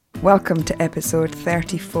Welcome to episode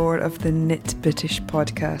 34 of the Knit British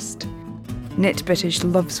podcast. Knit British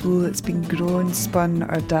loves wool that's been grown, spun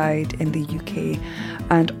or dyed in the UK,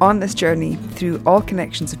 and on this journey through all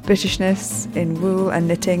connections of Britishness in wool and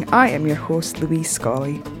knitting, I am your host Louise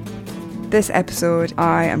Scully. This episode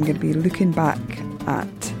I am going to be looking back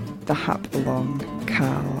at the Hap Along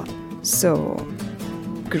Cal. So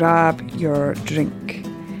grab your drink,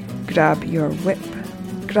 grab your whip,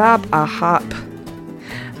 grab a hap,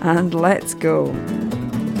 and let's go.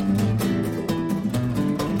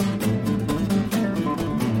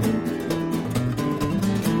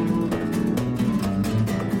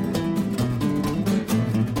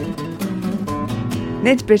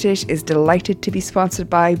 Knit British is delighted to be sponsored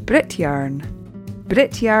by Brit Yarn.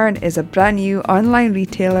 Brit Yarn is a brand new online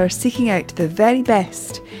retailer seeking out the very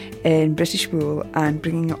best in British wool and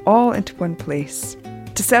bringing it all into one place.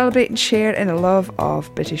 To celebrate and share in the love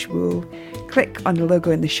of British wool, click on the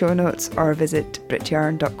logo in the show notes or visit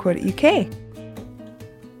brityarn.co.uk.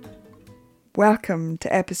 Welcome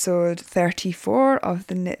to episode 34 of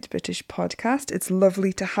the Knit British podcast. It's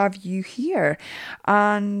lovely to have you here,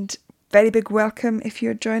 and very big welcome if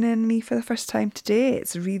you're joining me for the first time today.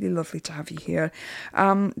 It's really lovely to have you here.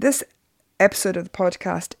 This episode of the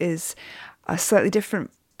podcast is slightly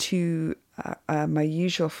different to my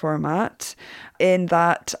usual format, in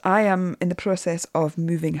that I am in the process of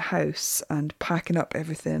moving house and packing up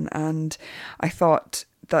everything, and I thought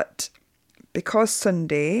that because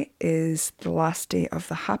Sunday is the last day of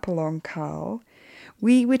the Hap Along Cal,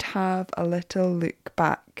 we would have a little look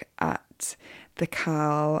back at the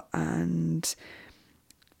Cal and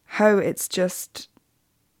how it's just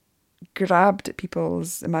grabbed at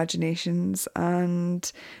people's imaginations,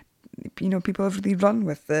 and you know, people have really run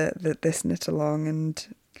with this knit along,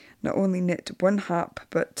 and not only knit one hap,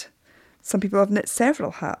 but some people have knit several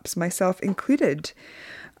haps, myself included.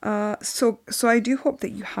 So I do hope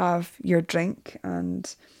that you have your drink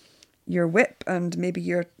and your whip, and maybe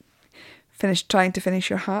you're trying to finish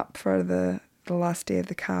your hap for the last day of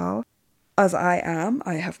the Cal. As I am,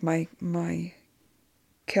 I have my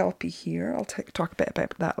Kelpie here. I'll talk a bit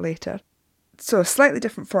about that later. So a slightly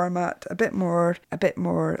different format, a bit more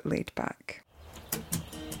laid back.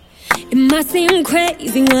 It might seem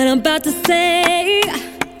crazy what I'm about to say.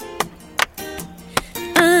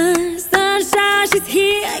 Sunshine, she's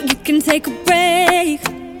here, you can take a break.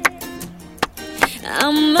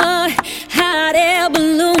 I'm a hot air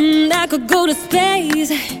balloon that could go to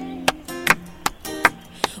space.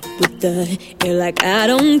 With the air like I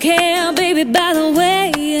don't care, baby, by the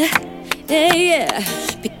way. Yeah.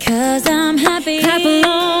 Because I'm happy. Clap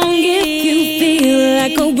along if you feel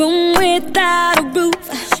like a room without a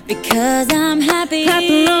roof. Because I'm happy. Clap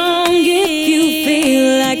along if you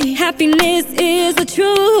feel like happiness is the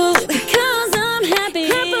truth. Because I'm happy.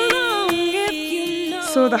 Clap along if you know.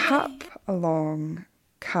 So the Hap Along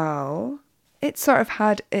Cal, it sort of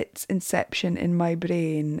had its inception in my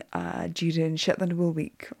brain during Shetland Wool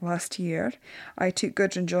Week last year. I took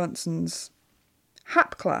Gudrun Johnson's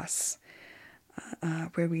hap class,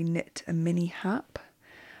 where we knit a mini hap,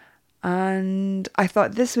 and I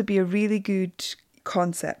thought this would be a really good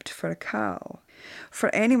concept for a Cal.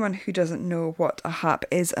 For anyone who doesn't know what a hap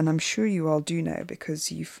is, and I'm sure you all do now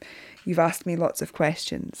because you've asked me lots of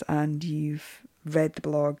questions and you've read the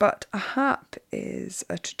blog, but a hap is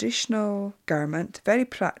a traditional garment, very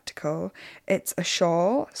practical. It's a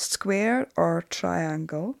shawl, square or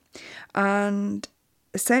triangle, and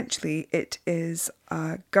essentially it is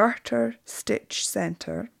a garter stitch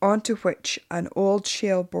centre onto which an old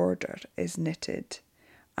shale border is knitted,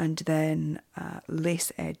 and then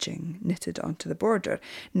lace edging knitted onto the border.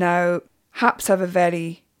 Now, haps have a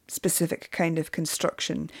very specific kind of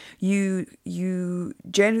construction. You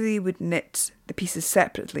generally would knit the pieces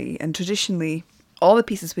separately, and traditionally all the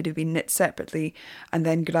pieces would have been knit separately and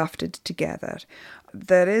then grafted together.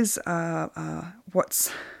 There is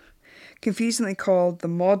what's confusingly called the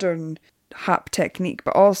modern hap technique,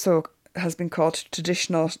 but also has been called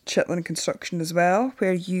traditional Shetland construction as well,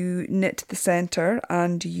 where you knit the centre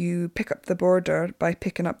and you pick up the border by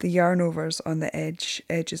picking up the yarn overs on the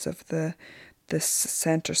edges of this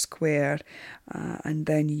centre square, and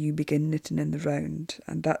then you begin knitting in the round,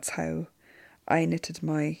 and that's how I knitted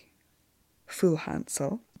my full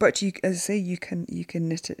handsel. But you, as I say, you can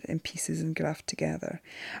knit it in pieces and graft together.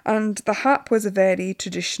 And the hap was a very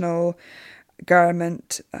traditional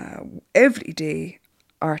garment, everyday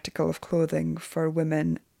article of clothing for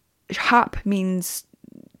women. Hap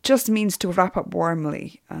just means to wrap up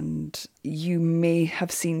warmly, and you may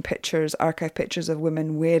have seen archive pictures of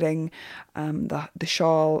women wearing the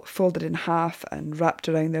shawl folded in half and wrapped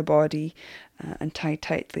around their body, and tied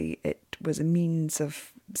tightly. It was a means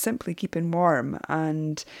of simply keeping warm,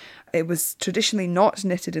 and it was traditionally not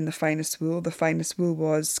knitted in the finest wool. The finest wool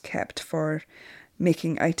was kept for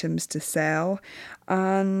making items to sell,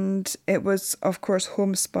 and it was, of course,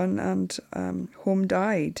 homespun and home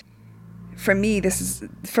dyed. For me, this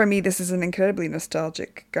is an incredibly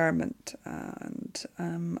nostalgic garment, and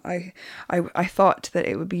I thought that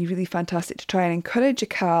it would be really fantastic to try and encourage a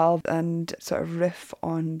caul and sort of riff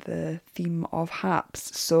on the theme of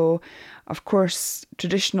haps. So, of course,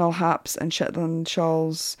 traditional haps and Shetland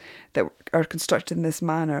shawls that are constructed in this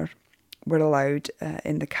manner were allowed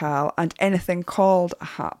in the caul, and anything called a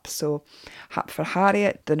hap. So, Hap for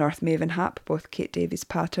Harriet, the North Maven hap, both Kate Davies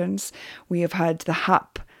patterns. We have had the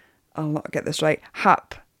hap, I'll not get this right,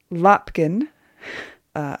 hap lapgin,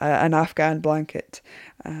 an Afghan blanket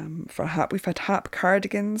for hap. We've had hap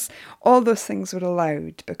cardigans. All those things were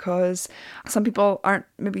allowed because some people aren't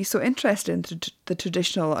maybe so interested in the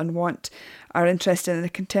traditional and are interested in the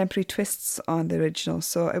contemporary twists on the original.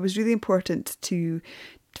 So it was really important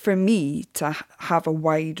for me to have a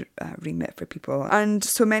wide remit for people, and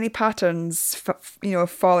so many patterns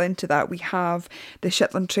fall into that. We have the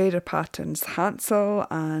Shetland Trader patterns, Hansel,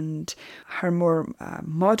 and her more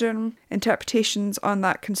modern interpretations on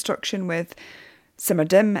that construction with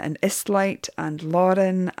Simmerdim and Istlight and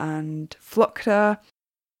Lauren and Fluckra,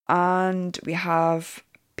 and we have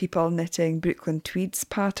people knitting Brooklyn Tweeds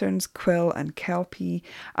patterns, Quill and Kelpie,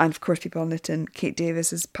 and of course people knitting Kate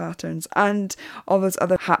Davis's patterns and all those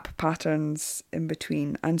other hap patterns in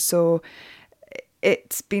between. And so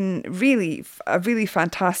it's been a really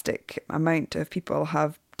fantastic amount of people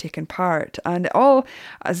have taken part, and it all,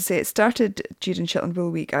 as I say, it started during Shetland Wool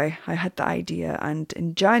Week. I had the idea, and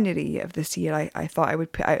in January of this year I thought I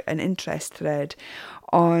would put out an interest thread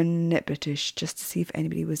on Knit British just to see if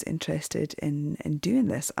anybody was interested in doing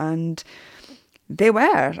this, and they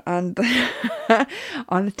were. And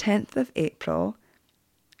on the 10th of April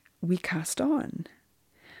we cast on,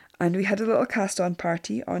 and we had a little cast on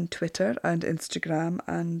party on Twitter and Instagram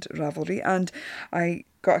and Ravelry, and I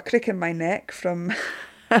got a crick in my neck from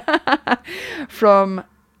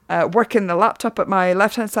working the laptop at my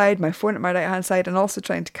left hand side, my phone at my right hand side, and also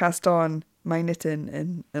trying to cast on my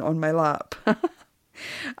knitting on my lap.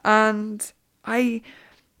 And I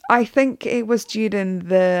think it was during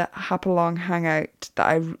the Hap Along hangout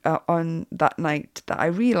that on that night that I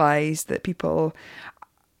realised that people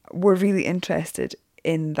were really interested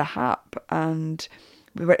in the hap, and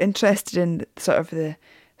we were interested in sort of the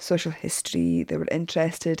social history. They were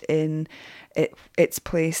interested in its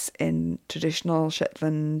place in traditional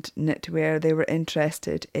Shetland knitwear. They were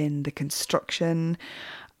interested in the construction,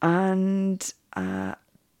 and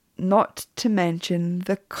not to mention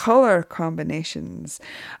the colour combinations.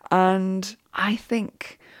 And I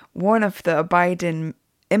think one of the abiding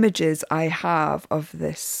images I have of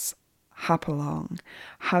this hap along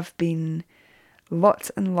have been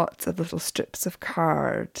lots and lots of little strips of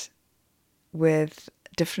card with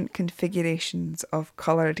different configurations of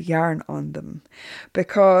coloured yarn on them,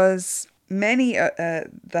 because many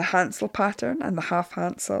the Hansel pattern and the half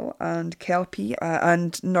Hansel and Kelpie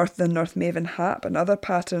and the North Maven hap and other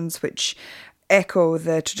patterns which echo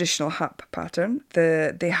the traditional hap pattern,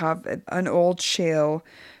 they have an old shale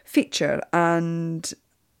feature, and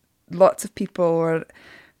lots of people were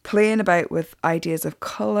playing about with ideas of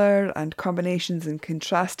colour and combinations and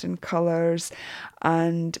contrasting colours,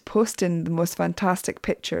 and posting the most fantastic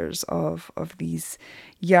pictures of these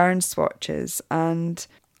yarn swatches, and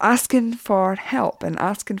asking for help and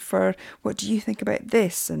asking for, what do you think about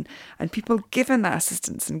this? And people giving that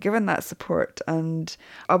assistance and giving that support. And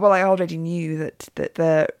well, I already knew that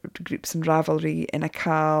the groups in Ravelry in a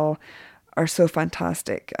caul are so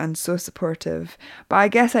fantastic and so supportive, but I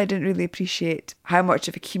guess I didn't really appreciate how much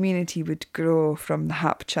of a community would grow from the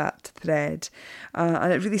Hap Chat thread,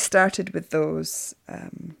 and it really started with those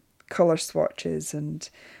colour swatches and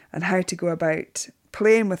how to go about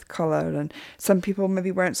playing with colour. And some people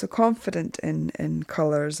maybe weren't so confident in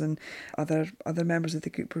colours, and other members of the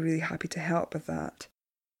group were really happy to help with that.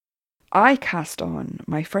 I cast on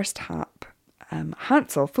my first hap,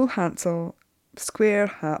 Hansel, full Hansel, square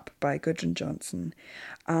hap by Gudrun Johnson,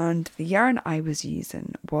 and the yarn I was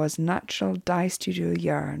using was Natural Dye Studio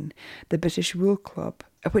yarn, the British Wool Club,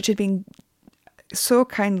 which had been so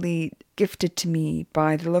kindly gifted to me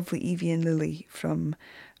by the lovely Evie and Lily from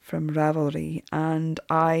Ravelry, and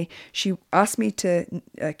she asked me to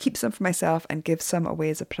keep some for myself and give some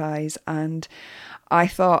away as a prize, and I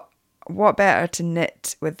thought, what better to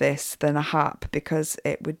knit with this than a hap, because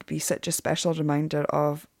it would be such a special reminder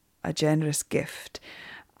of a generous gift.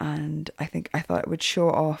 And I thought it would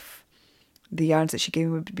show off the yarns that she gave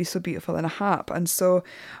me would be so beautiful in a hap. And so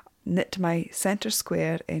knit my centre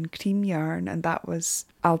square in cream yarn, and that was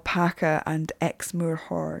alpaca and Exmoor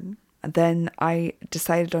horn. And then I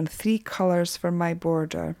decided on 3 colours for my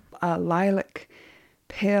border. A lilac,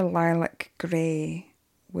 pale lilac grey,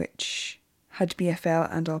 which had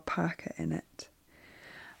BFL and alpaca in it.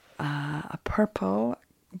 A purple,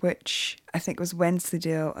 which I think was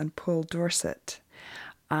Wensleydale and Pole Dorset.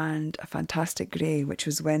 And a fantastic grey, which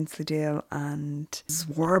was Wensleydale and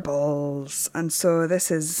Swarbles. And so this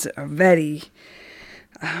is a very,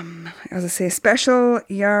 as I say, special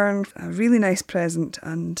yarn, a really nice present,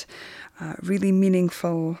 and really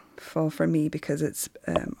meaningful for me because it's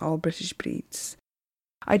all British breeds.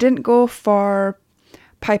 I didn't go for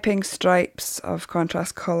piping stripes of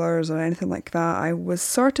contrast colours or anything like that. I was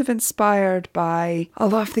sort of inspired by a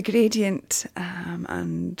lot of the gradient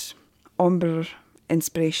and ombre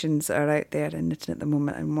inspirations that are out there in knitting at the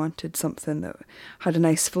moment, and wanted something that had a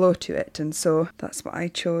nice flow to it, and so that's what I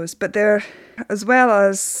chose. But there, as well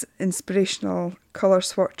as inspirational colour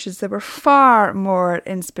swatches, there were far more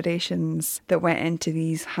inspirations that went into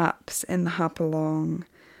these haps in the Hap Along,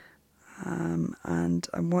 and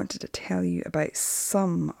I wanted to tell you about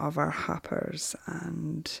some of our happers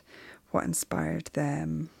and what inspired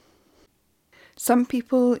them. Some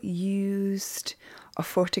people used a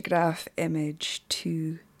photograph image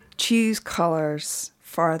to choose colours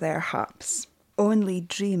for their haps. Only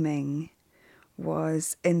Dreaming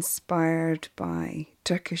was inspired by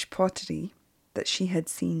Turkish pottery that she had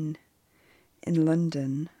seen in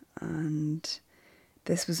London, and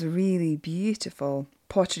this was a really beautiful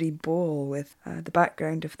pottery bowl with the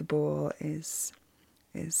background of the bowl is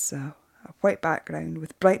a white background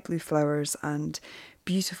with bright blue flowers and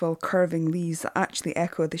beautiful curving leaves that actually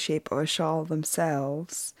echo the shape of a shawl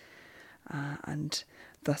themselves, and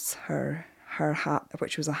thus her hat,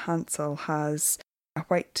 which was a hansel, has a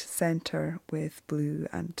white centre with blue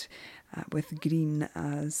and with green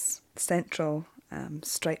as central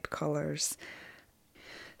stripe colours.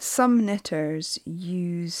 Some knitters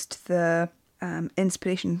used the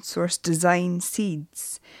inspiration source Design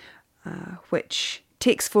Seeds, which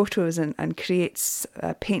takes photos and creates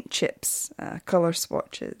paint chips, colour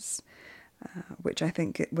swatches, which I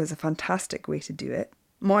think it was a fantastic way to do it.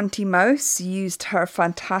 Monty Mouse used her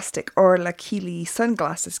fantastic Orla Keeley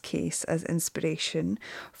sunglasses case as inspiration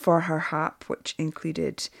for her hap, which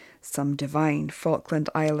included some divine Falkland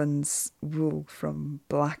Islands wool from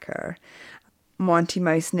Blacker. Monty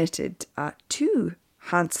Mouse knitted 2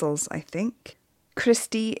 Hansels, I think.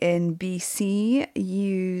 Christy in BC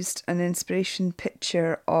used an inspiration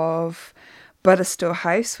picture of Burristow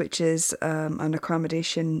House, which is an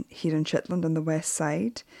accommodation here in Shetland on the west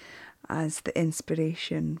side, as the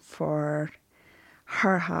inspiration for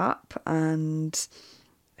her hap, and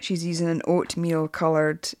she's using an oatmeal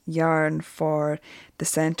coloured yarn for the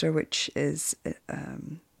centre, which is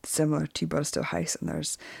similar to Burristow House, and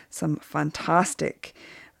there's some fantastic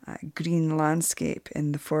green landscape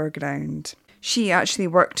in the foreground. She actually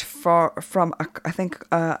worked from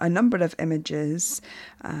a number of images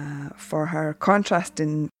for her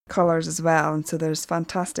contrasting colours as well. And so there's a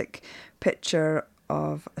fantastic picture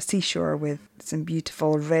of a seashore with some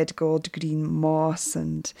beautiful red, gold, green moss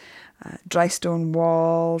and dry stone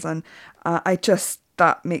walls. And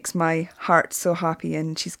that makes my heart so happy.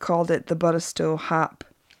 And she's called it the Burristow Hap.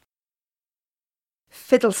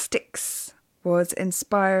 Fiddlesticks was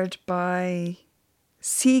inspired by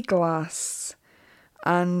sea glass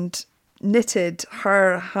and knitted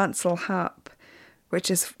her Hansel hap,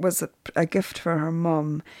 which was a gift for her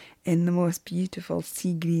mum, in the most beautiful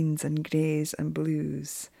sea greens and greys and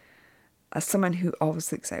blues. As someone who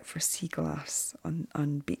always looks out for sea glass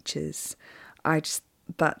on beaches,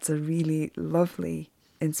 that's a really lovely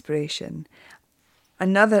inspiration.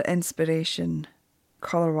 Another inspiration,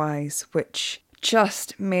 colour-wise, which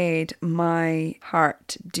just made my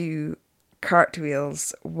heart do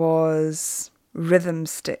cartwheels, was Rhythm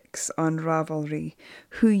Sticks on Ravelry,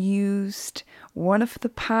 who used one of the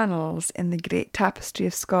panels in the Great Tapestry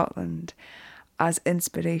of Scotland as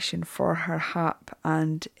inspiration for her hap,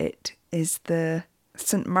 and it is the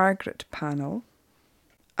St Margaret panel.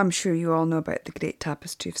 I'm sure you all know about the Great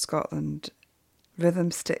Tapestry of Scotland. Rhythm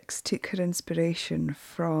Sticks took her inspiration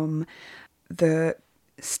from the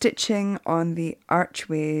stitching on the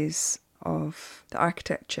archways of the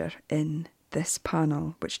architecture in this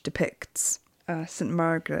panel, which depicts St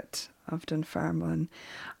Margaret of Dunfermline,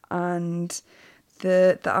 and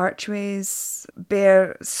the archways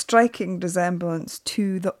bear striking resemblance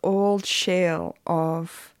to the old shale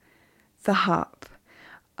of the hap,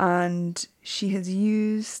 And she has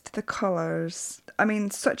used the colours. I mean,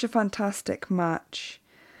 such a fantastic match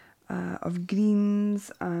of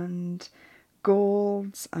greens and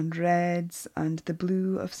golds and reds and the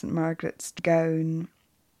blue of St. Margaret's gown.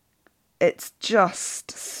 It's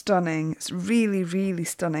just stunning. It's really, really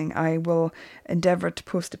stunning. I will endeavour to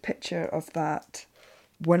post a picture of that.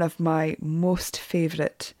 One of my most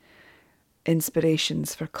favourite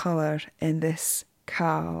inspirations for colour in this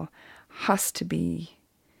cowl has to be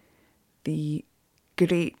the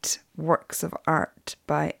great works of art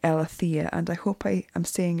by Elathea, and I hope I am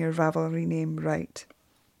saying your Ravelry name right.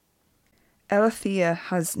 Elathea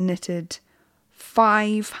has knitted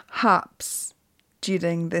 5 haps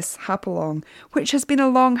during this hap-along, which has been a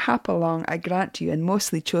long hap-along, I grant you, and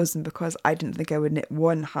mostly chosen because I didn't think I would knit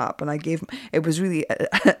one hap, and it was really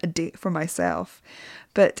a date for myself.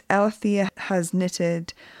 But Elathea has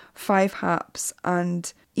knitted 5 haps,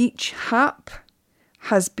 and each hap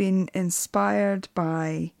has been inspired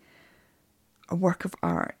by a work of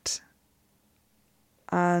art.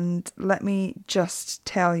 And let me just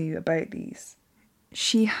tell you about these.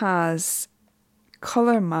 She has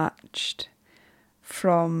colour matched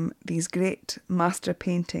from these great master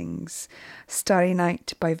paintings: Starry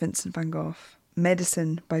Night by Vincent van Gogh,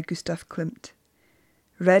 Medicine by Gustav Klimt,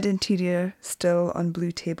 Red Interior Still on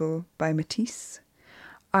Blue Table by Matisse,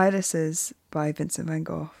 Irises by Vincent van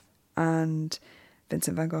Gogh, and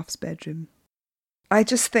Vincent van Gogh's Bedroom. I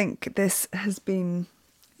just think this has been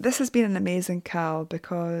an amazing cowl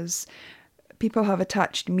because people have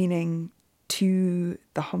attached meaning to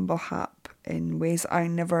the humble hap in ways I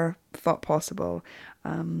never thought possible.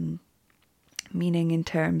 Meaning in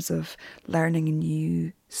terms of learning a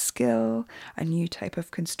new skill, a new type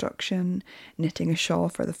of construction, knitting a shawl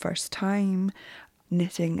for the first time,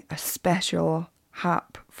 knitting a special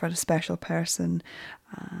hap for a special person.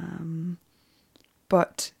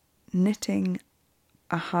 But knitting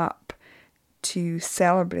a hap to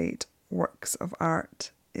celebrate works of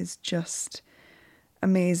art is just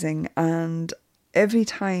amazing. And every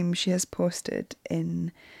time she has posted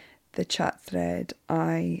in the chat thread,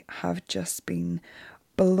 I have just been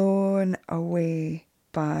blown away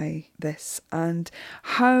by this and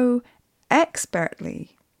how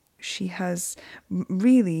expertly she has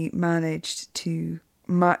really managed to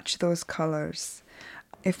match those colours.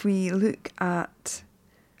 If we look at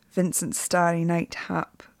Vincent's Starry Night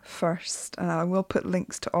hap first, and I will put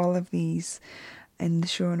links to all of these in the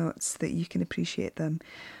show notes so that you can appreciate them.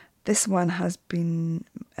 This one has been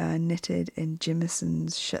knitted in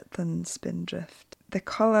Jameson's Shetland Spindrift. The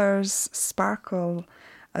colours sparkle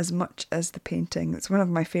as much as the painting. It's one of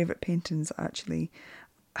my favourite paintings, actually.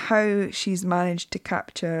 How she's managed to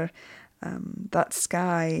capture that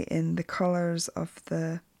sky in the colours of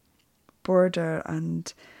the border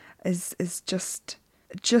and is just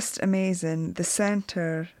amazing. The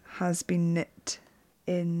centre has been knit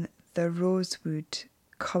in the rosewood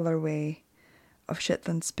colourway of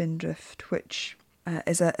Shetland Spindrift, which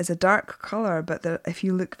is a dark colour, but if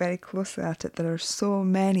you look very closely at it, there are so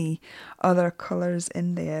many other colours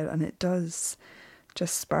in there, and it does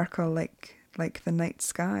just sparkle like the night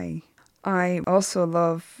sky. I also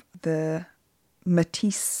love the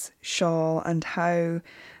Matisse shawl and how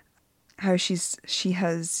she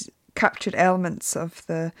has captured elements of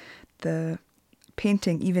the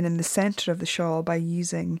painting even in the centre of the shawl by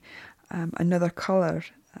using another colour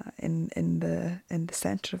in the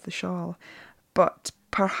centre of the shawl. But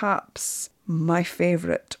perhaps my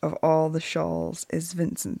favourite of all the shawls is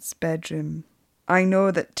Vincent's Bedroom. I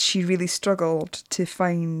know that she really struggled to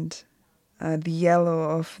find the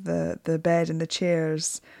yellow of the bed and the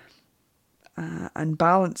chairs and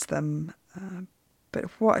balance them. But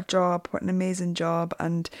what a job, what an amazing job,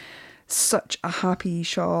 and such a happy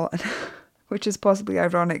shawl, which is possibly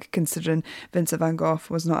ironic considering Vincent van Gogh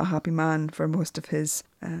was not a happy man for most of his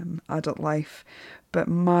adult life. But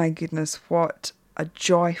my goodness, what a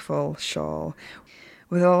joyful shawl,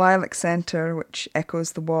 with a lilac centre which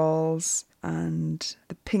echoes the walls, and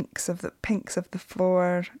the pinks of the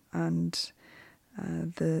floor, and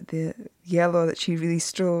the yellow that she really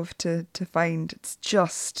strove to find. It's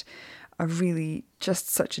just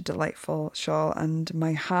such a delightful shawl, and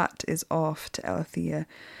my hat is off to Elathea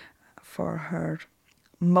for her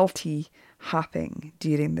multi-happing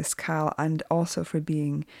during this cowl, and also for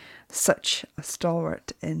being such a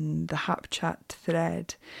stalwart in the Hap Chat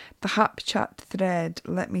thread. The Hap Chat thread,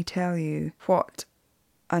 let me tell you, what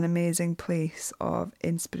an amazing place of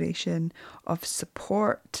inspiration, of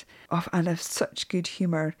support, and of such good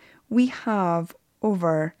humour. At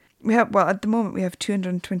the moment we have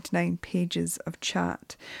 229 pages of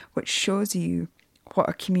chat, which shows you what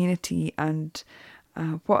a community and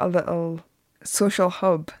What a little social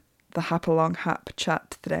hub the Hapalong Hap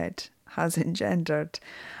chat thread has engendered.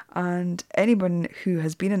 And anyone who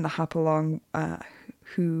has been in the Hapalong,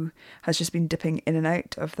 who has just been dipping in and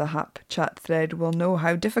out of the Hap chat thread, will know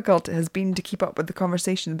how difficult it has been to keep up with the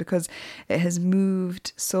conversation, because it has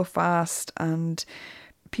moved so fast, and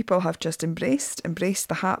people have just embraced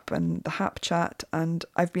the Hap and the Hap chat, and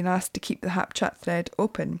I've been asked to keep the Hap chat thread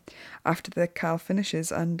open after the Cal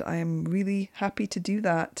finishes, and I am really happy to do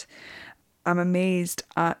that. I'm amazed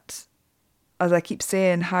at, as I keep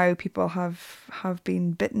saying, how people have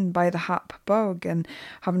been bitten by the Hap bug and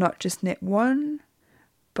have not just knit one,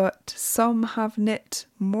 but some have knit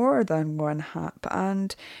more than one Hap,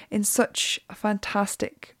 and in such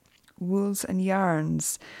fantastic wools and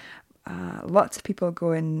yarns. Lots of people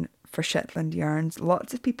go in for Shetland yarns,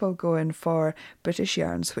 lots of people go in for British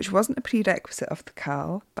yarns, which wasn't a prerequisite of the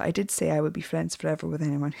Cal, but I did say I would be friends forever with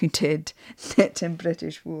anyone who did knit in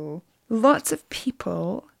British wool. Lots of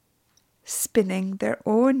people spinning their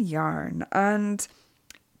own yarn, and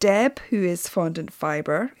Deb, who is Fondant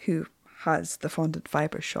Fibre, who has the Fondant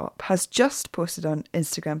Fibre shop, has just posted on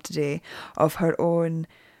Instagram today of her own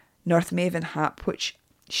North Maven Hap, which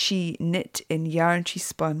she knit in yarn she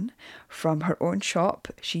spun from her own shop.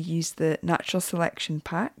 She used the Natural Selection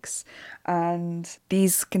packs, and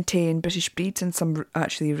these contain British breeds and some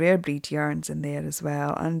actually rare breed yarns in there as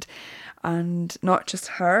well. And not just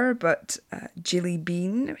her, but Jilly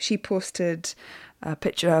Bean. She posted a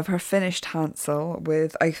picture of her finished Hansel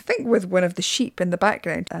with, I think, with one of the sheep in the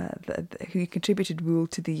background, who contributed wool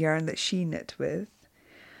to the yarn that she knit with.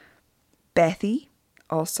 Bethy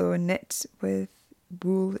also knit with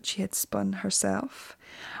wool that she had spun herself.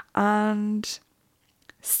 And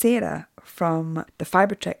Sarah from the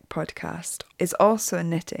Fibre Trek podcast is also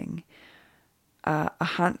knitting a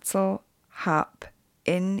Hansel Hap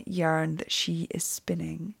in yarn that she is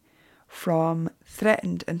spinning from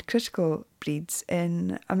threatened and critical breeds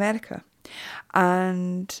in America.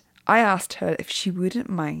 And I asked her if she wouldn't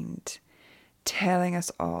mind telling us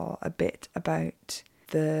all a bit about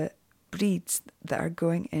the breeds that are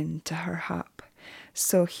going into her Hap.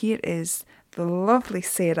 So here is the lovely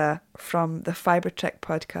Sarah from the Fibre Trek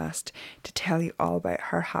podcast to tell you all about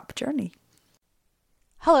her Hap journey.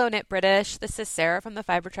 Hello, Knit British. This is Sarah from the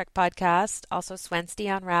Fibre Trek podcast, also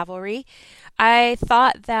Swensty on Ravelry. I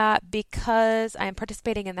thought that because I'm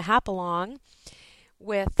participating in the Hapalong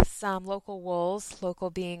with some local wools, local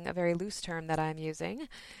being a very loose term that I'm using,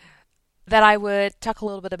 that I would talk a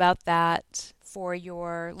little bit about that for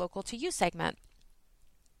your local to you segment.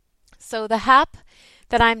 So the Hap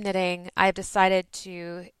that I'm knitting, I've decided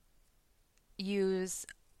to use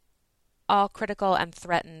all critical and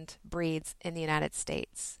threatened breeds in the United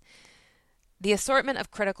States. The assortment of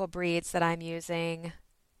critical breeds that I'm using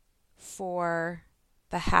for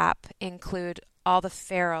the Hap include all the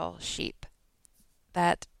feral sheep.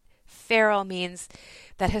 That feral means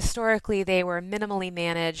that historically they were minimally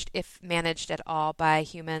managed, if managed at all, by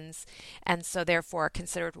humans, and so therefore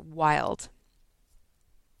considered wild.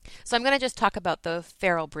 So I'm going to just talk about the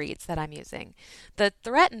feral breeds that I'm using. The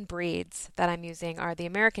threatened breeds that I'm using are the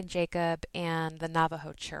American Jacob and the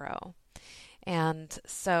Navajo Churro. And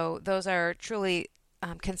so those are truly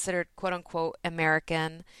considered quote-unquote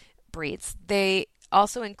American breeds. They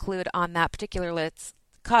also include on that particular list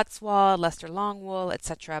Cotswold, Leicester Longwool,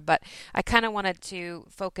 etc. But I kind of wanted to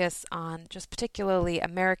focus on just particularly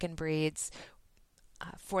American breeds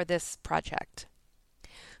for this project.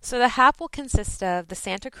 So the Hap will consist of the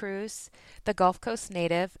Santa Cruz, the Gulf Coast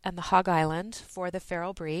Native, and the Hog Island for the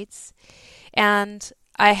feral breeds. And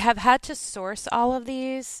I have had to source all of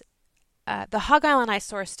these. The Hog Island I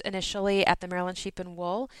sourced initially at the Maryland Sheep and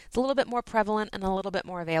Wool. It's a little bit more prevalent and a little bit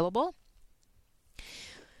more available.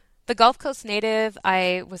 The Gulf Coast Native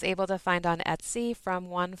I was able to find on Etsy from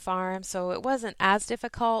one farm, so it wasn't as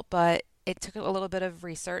difficult, but it took a little bit of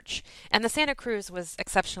research. And the Santa Cruz was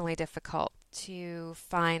exceptionally difficult to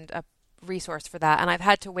find a resource for that, and I've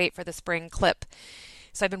had to wait for the spring clip.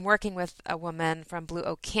 So I've been working with a woman from Blue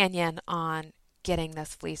Oak Canyon on getting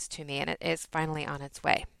this fleece to me, and it is finally on its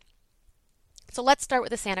way. So let's start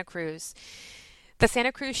with the Santa Cruz. The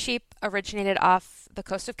Santa Cruz sheep originated off the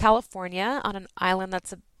coast of California on an island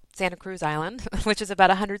that's a Santa Cruz Island, which is about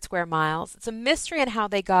 100 square miles. It's a mystery in how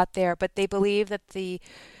they got there, but they believe that the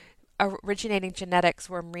originating genetics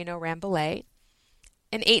were Merino Rambouillet.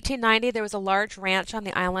 In 1890, there was a large ranch on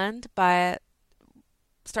the island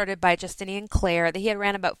started by Justinian Clare. He had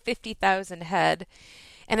ran about 50,000 head.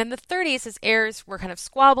 And in the 30s, his heirs were kind of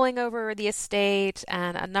squabbling over the estate,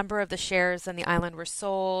 and a number of the shares on the island were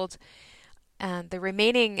sold. And the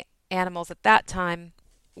remaining animals at that time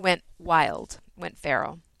went wild went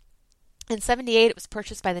feral. In 78, it was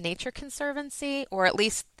purchased by the Nature Conservancy, or at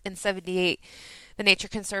least in 78, the Nature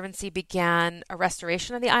Conservancy began a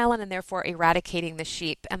restoration of the island and therefore eradicating the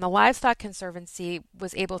sheep. And the Livestock Conservancy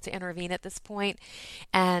was able to intervene at this point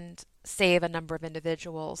and save a number of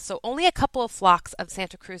individuals. So only a couple of flocks of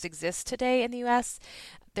Santa Cruz exist today in the U.S.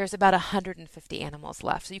 There's about 150 animals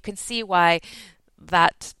left. So you can see why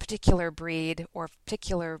that particular breed or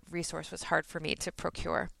particular resource was hard for me to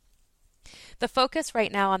procure. The focus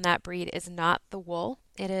right now on that breed is not the wool.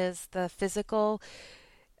 It is the physical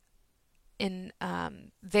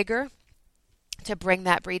vigor to bring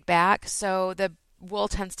that breed back. So the wool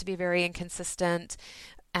tends to be very inconsistent,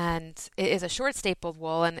 and it is a short stapled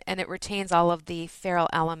wool, and it retains all of the feral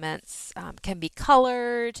elements, can be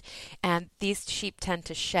colored, and these sheep tend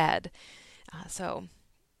to shed. So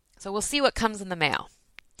we'll see what comes in the mail.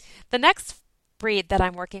 The next breed that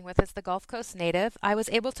I'm working with is the Gulf Coast Native. I was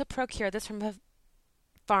able to procure this from a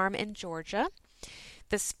farm in Georgia.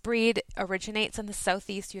 This breed originates in the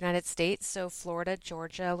southeast United States, so Florida,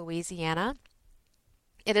 Georgia, Louisiana.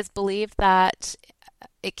 It is believed that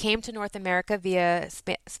it came to North America via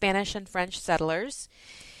Spanish and French settlers.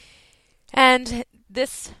 And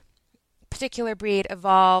this particular breed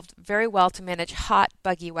evolved very well to manage hot,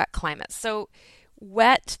 buggy, wet climates. So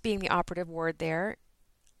wet being the operative word there,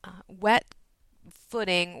 wet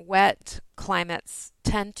footing, wet climates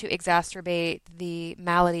tend to exacerbate the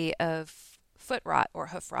malady of foot rot or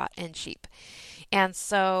hoof rot in sheep. And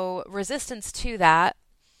so resistance to that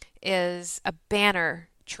is a banner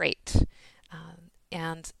trait.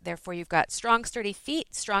 And therefore you've got strong, sturdy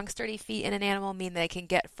feet. Strong, sturdy feet in an animal mean they can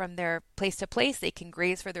get from their place to place. They can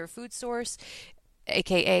graze for their food source,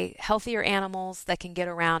 aka healthier animals that can get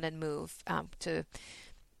around and move to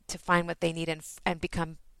find what they need and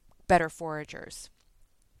become better foragers.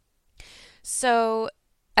 So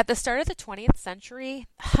at the start of the 20th century,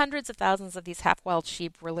 hundreds of thousands of these half-wild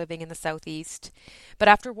sheep were living in the southeast. But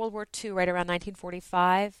after World War II, right around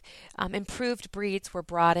 1945, improved breeds were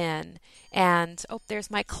brought in. And, oh, there's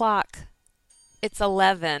my clock. It's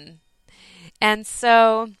 11. And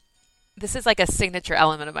so this is like a signature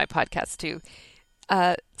element of my podcast, too.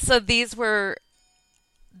 So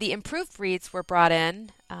the improved breeds were brought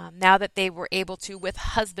in now that they were able to, with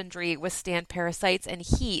husbandry, withstand parasites and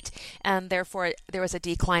heat, and therefore there was a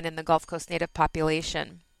decline in the Gulf Coast Native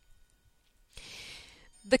population.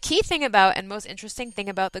 The key thing about, and most interesting thing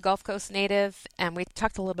about the Gulf Coast Native, and we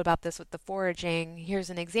talked a little bit about this with the foraging, here's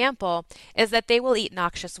an example, is that they will eat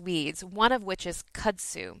noxious weeds, one of which is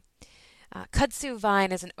kudzu. Kudzu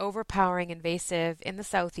vine is an overpowering invasive in the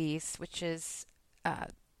southeast, which is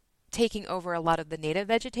taking over a lot of the native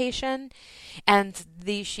vegetation, and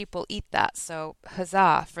these sheep will eat that, so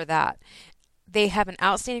huzzah for that. They have an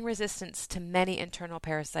outstanding resistance to many internal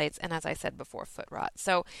parasites, and as I said before, foot rot.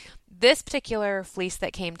 So this particular fleece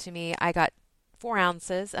that came to me, I got 4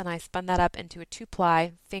 ounces, and I spun that up into a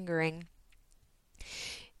 2-ply fingering,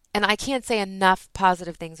 and I can't say enough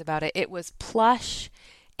positive things about it. It was plush,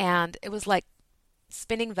 and it was like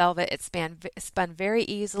spinning velvet. It spun very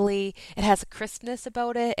easily. It has a crispness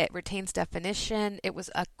about it. It retains definition. It was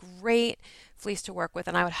a great fleece to work with,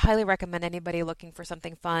 and I would highly recommend anybody looking for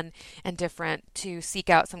something fun and different to seek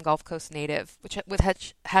out some Gulf Coast Native, which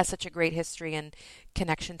has such a great history and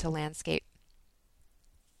connection to landscape.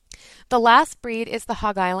 The last breed is the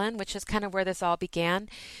Hog Island, which is kind of where this all began.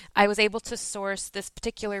 I was able to source this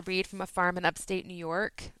particular breed from a farm in upstate New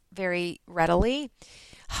York very readily.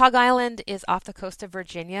 Hog Island is off the coast of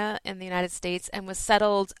Virginia in the United States and was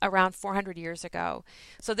settled around 400 years ago.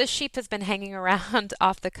 So this sheep has been hanging around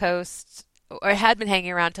off the coast, or had been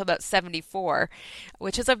hanging around till about 74,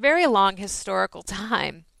 which is a very long historical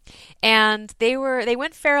time. And they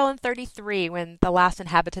went feral in 33 when the last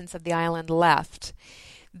inhabitants of the island left.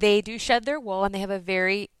 They do shed their wool, and they have a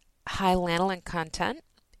very high lanolin content.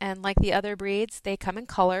 And like the other breeds, they come in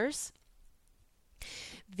colors.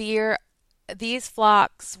 These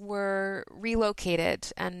flocks were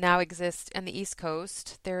relocated and now exist on the East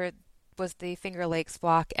Coast. There was the Finger Lakes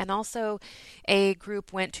flock, and also a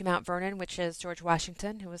group went to Mount Vernon, which is George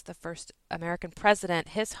Washington, who was the first American president.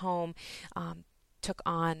 His home took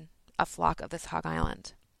on a flock of this Hog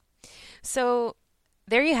Island. So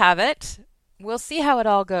there you have it. We'll see how it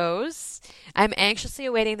all goes. I'm anxiously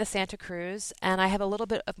awaiting the Santa Cruz, and I have a little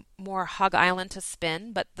bit of more Hog Island to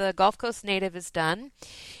spin, but the Gulf Coast Native is done,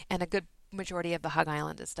 and a good majority of the Hog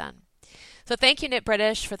Island is done. So thank you, Knit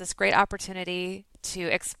British, for this great opportunity to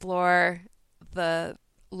explore the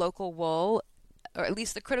local wool or at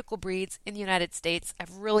least the critical breeds in the United States.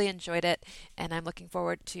 I've really enjoyed it, and I'm looking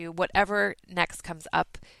forward to whatever next comes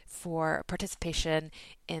up for participation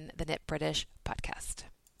in the Knit British podcast.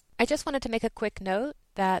 I just wanted to make a quick note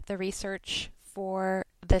that the research for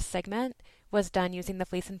this segment was done using the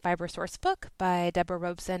Fleece and Fiber Sourcebook by Deborah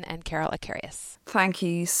Robeson and Carol Acarius. Thank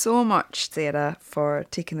you so much, Sarah, for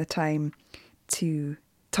taking the time to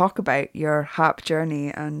talk about your HAP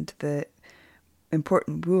journey and the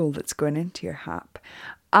important wool that's going into your HAP.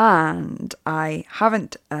 And I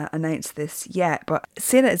haven't announced this yet, but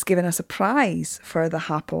Sarah has given us a prize for the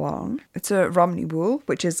HAP Along. It's a Romney wool,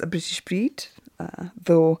 which is a British breed,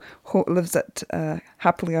 though Hope lives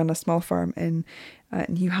happily on a small farm in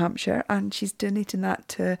New Hampshire, and she's donating that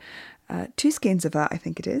to 2 skeins of that, I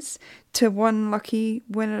think it is, to one lucky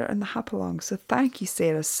winner in the HAP Along. So thank you,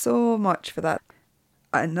 Sarah, so much for that.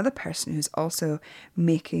 Another person who's also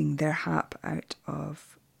making their HAP out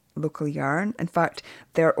of local yarn, in fact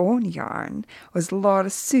their own yarn, was Laura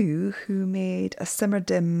Sue, who made a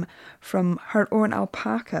simmerdim from her own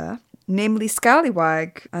alpaca, namely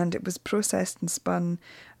Scallywag, and it was processed and spun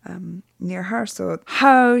near her. So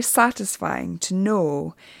how satisfying to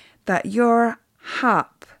know that your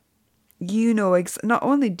HAP, you know, not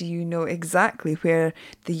only do you know exactly where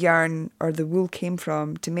the yarn or the wool came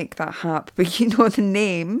from to make that HAP, but you know the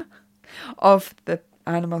name of the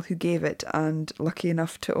animal who gave it, and lucky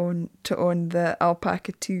enough to own the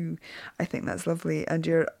alpaca too. I think that's lovely, and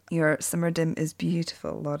your simmerdim is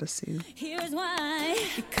beautiful, Laura Sue. Here's why,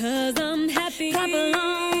 because I'm happy. Clap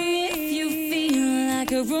along if you feel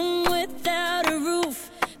like a room without a roof.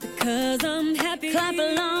 Because I'm happy. Clap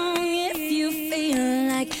along if you feel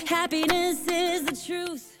like happiness is the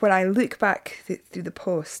truth. When I look back through the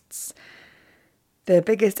posts, the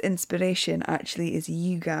biggest inspiration actually is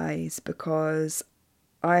you guys, because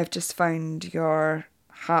I've just found your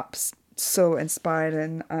HAPs so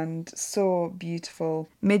inspiring and so beautiful.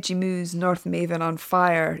 Midgie Moo's North Maven on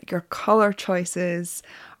fire. Your colour choices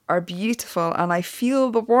are beautiful, and I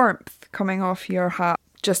feel the warmth coming off your HAP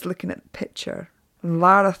just looking at the picture.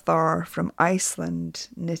 Lara Thor from Iceland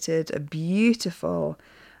knitted a beautiful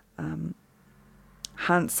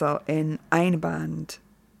Hansel in Einband,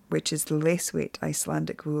 which is the lace weight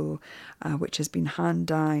Icelandic wool, which has been hand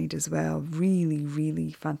dyed as well. Really,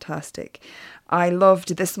 really fantastic. I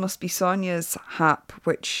loved This Must Be Sonia's HAP,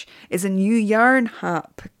 which is a new yarn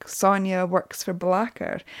HAP. Sonia works for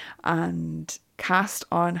Blacker and cast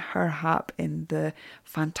on her HAP in the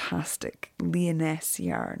fantastic Lyonesse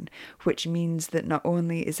yarn, which means that not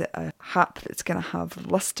only is it a HAP that's going to have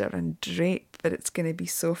luster and drape, but it's going to be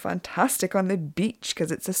so fantastic on the beach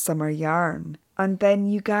because it's a summer yarn. And then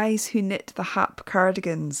you guys who knit the HAP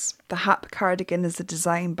cardigans. The HAP cardigan is a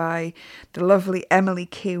design by the lovely Emily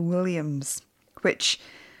K. Williams, which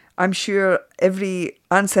I'm sure every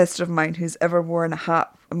ancestor of mine who's ever worn a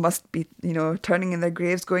HAP must be, turning in their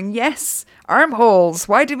graves going, yes, armholes.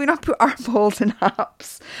 Why did we not put armholes in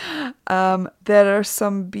HAPs? There are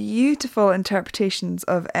some beautiful interpretations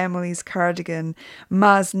of Emily's cardigan.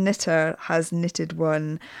 Maz Knitter has knitted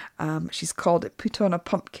one. She's called it Put on a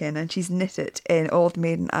Pumpkin, and she's knit it in Old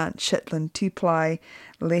Maiden Aunt Shetland 2-ply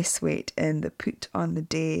lace weight in the Put on the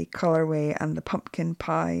Day colourway and the Pumpkin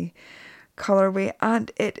Pie colourway, and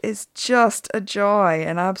it is just a joy,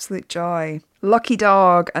 an absolute joy. Lucky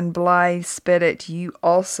Dog and Blythe Spirit, you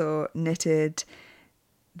also knitted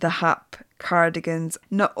the HAP cardigans.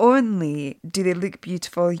 Not only do they look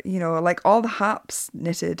beautiful, like all the HAPs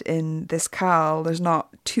knitted in this KAL, there's not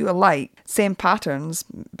 2 alike, same patterns,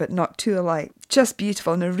 but not 2 alike. Just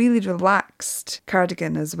beautiful, and a really relaxed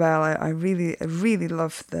cardigan as well. I really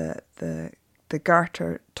love the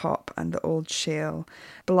garter top and the old shale.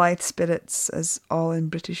 Blythe Spirits is all in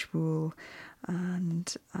British wool,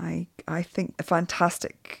 and I think a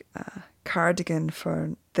fantastic cardigan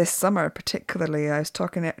for this summer particularly. I was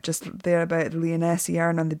talking just there about the Lyonesse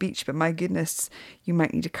yarn on the beach, but my goodness, you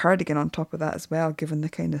might need a cardigan on top of that as well, given the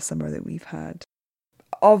kind of summer that we've had.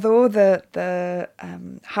 Although the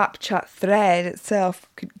HAP Chat thread itself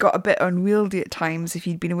got a bit unwieldy at times if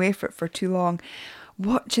you'd been away for too long,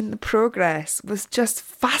 watching the progress was just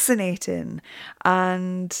fascinating,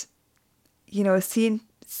 and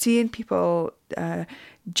seeing people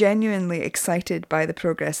genuinely excited by the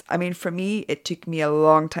progress. I mean, for me, it took me a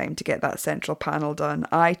long time to get that central panel done.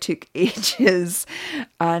 I took ages,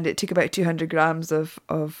 and it took about 200 grams of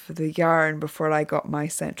the yarn before I got my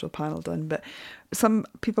central panel done. But some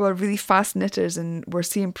people are really fast knitters, and we're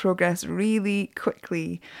seeing progress really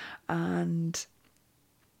quickly, and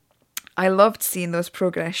I loved seeing those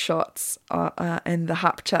progress shots in the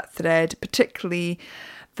HAP Chat thread, particularly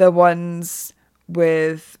the ones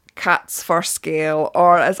with cats for scale,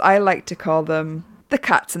 or as I like to call them, the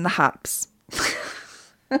cats in the haps.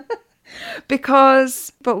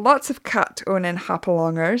 But lots of cat owning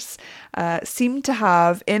hapalongers seem to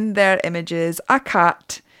have in their images a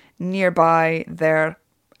cat nearby their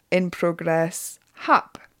in progress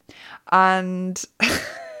hap. And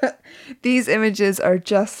these images are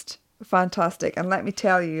just fantastic. And let me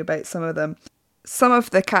tell you about some of them. Some of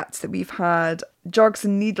the cats that we've had: Jogs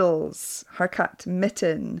and Needles, her cat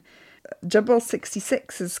Mitten,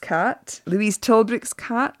 Jubble66's cat, Louise Tilbrook's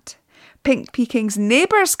cat, Pink Peking's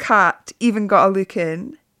neighbour's cat even got a look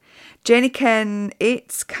in. Jenny Ken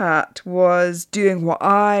 8's cat was doing what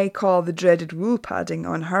I call the dreaded wool padding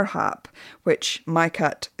on her hap, which my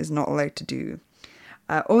cat is not allowed to do.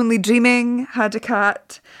 Only Dreaming had a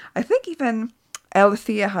cat. I think even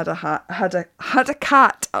Elithea had a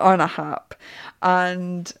cat on a hap.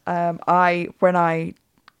 And when I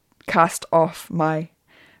cast off my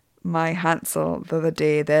Hansel the other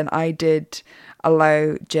day, then I did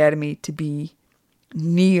allow Jeremy to be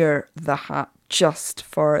near the hap just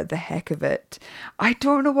for the heck of it. I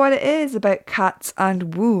don't know what it is about cats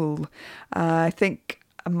and wool. I think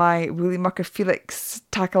my woolly mucker Felix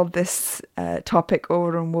tackled this topic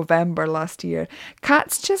over in November last year.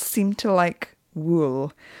 Cats just seem to like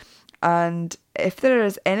wool. And if there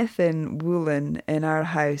is anything woolen in our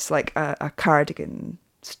house, like a cardigan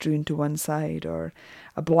strewn to one side or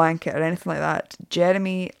a blanket or anything like that,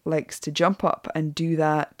 Jeremy likes to jump up and do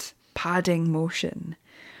that padding motion,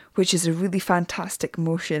 which is a really fantastic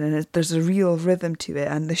motion, and there's a real rhythm to it,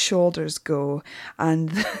 and the shoulders go, and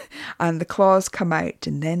the claws come out,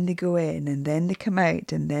 and then they go in, and then they come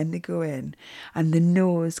out, and then they go in, and the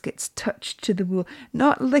nose gets touched to the wool,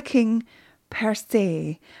 not licking per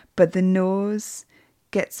se, but the nose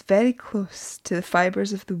gets very close to the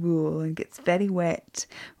fibres of the wool and gets very wet.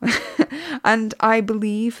 And I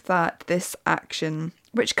believe that this action,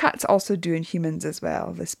 which cats also do in humans as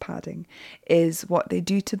well, this padding, is what they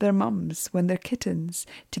do to their mums when they're kittens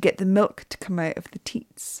to get the milk to come out of the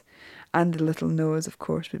teats. And the little nose, of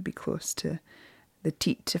course, would be close to the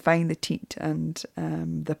teat to find the teat. And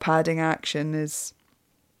the padding action is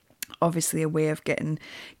obviously a way of getting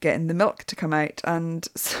the milk to come out. And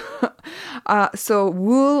so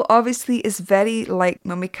wool obviously is very like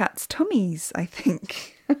mummy cats' tummies, I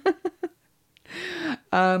think.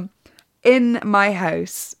 In my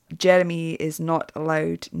house, Jeremy is not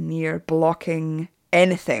allowed near blocking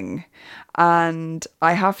anything, and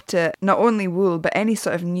I have to, not only wool, but any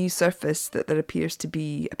sort of new surface that there appears to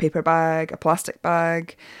be a paper bag, a plastic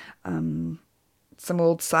bag, some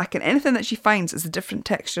old sack, and anything that she finds is a different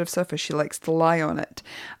texture of surface, she likes to lie on it.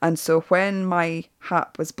 And so when my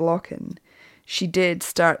hap was blocking, she did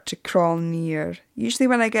start to crawl near. Usually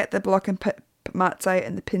when I get the blocking mats out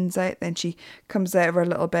and the pins out, then she comes out of her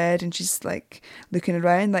little bed and she's like looking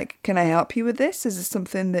around like, can I help you with this? Is this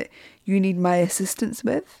something that you need my assistance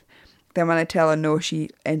with? Then when I tell her no, she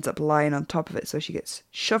ends up lying on top of it, so she gets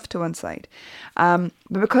shoved to one side. But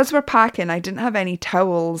because we're packing, I didn't have any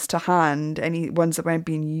towels to hand, any ones that weren't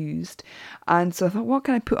being used. And so I thought, what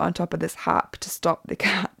can I put on top of this hap to stop the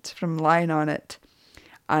cat from lying on it?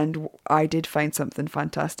 And I did find something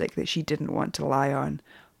fantastic that she didn't want to lie on.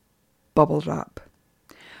 Bubble wrap.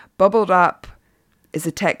 Bubble wrap is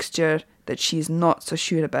a texture that she's not so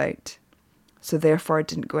sure about, so therefore I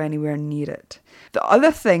didn't go anywhere near it. The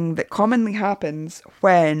other thing that commonly happens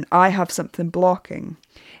when I have something blocking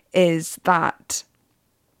is that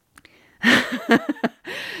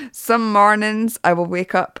some mornings I will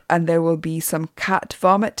wake up and there will be some cat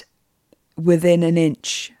vomit within an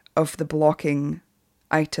inch of the blocking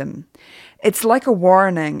item. It's like a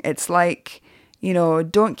warning. It's like,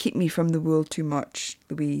 don't keep me from the wool too much,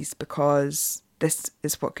 Louise, because this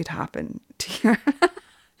is what could happen to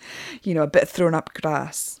you. A bit of thrown up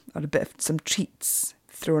grass or a bit of some treats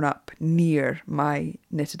thrown up near my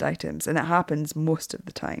knitted items. And it happens most of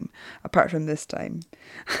the time, apart from this time.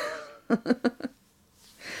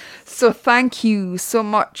 So thank you so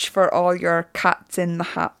much for all your cats in the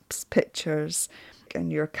haps pictures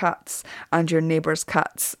and your cats and your neighbours'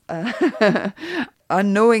 cats.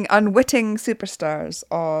 Unwitting superstars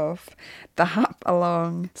of the Hap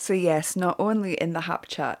Along. So yes, not only in the Hap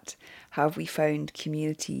Chat have we found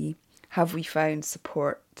community, have we found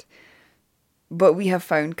support, but we have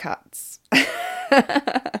found cats.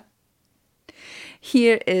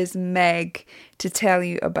 Here is Meg to tell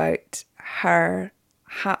you about her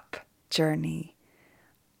Hap journey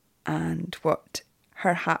and what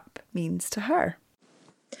her Hap means to her.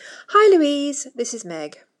 Hi Louise, this is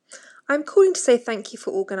Meg. I'm calling to say thank you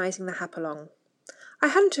for organising the Hap Along. I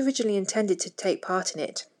hadn't originally intended to take part in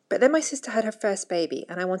it, but then my sister had her first baby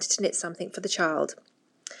and I wanted to knit something for the child.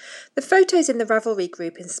 The photos in the Ravelry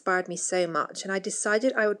group inspired me so much, and I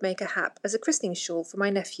decided I would make a hap as a christening shawl for my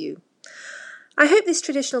nephew. I hope this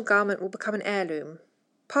traditional garment will become an heirloom,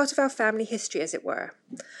 part of our family history as it were.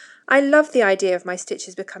 I love the idea of my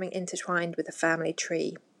stitches becoming intertwined with the family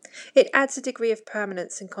tree. It adds a degree of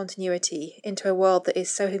permanence and continuity into a world that is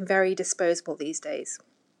so very disposable these days.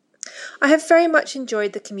 I have very much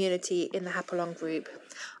enjoyed the community in the Hapalong group.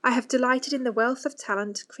 I have delighted in the wealth of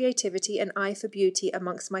talent, creativity and eye for beauty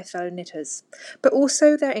amongst my fellow knitters, but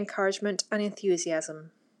also their encouragement and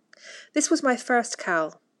enthusiasm. This was my first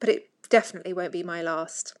cowl, but it definitely won't be my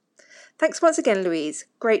last. Thanks once again, Louise.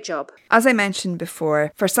 Great job. As I mentioned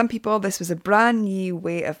before, for some people, this was a brand new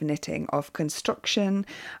way of knitting, of construction,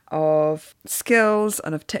 of skills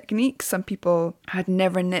and of techniques. Some people had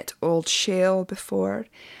never knit old shale before,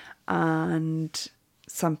 and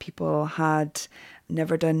some people had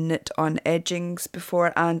never done knit on edgings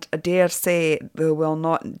before, and I dare say they will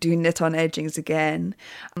not do knit on edgings again.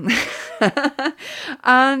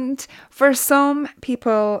 And for some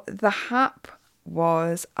people, the hap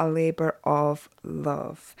was a labour of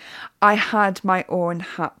love. I had my own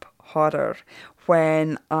hap horror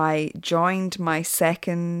when I joined my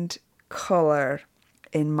second colour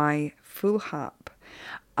in my full hap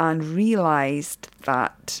and realised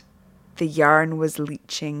that the yarn was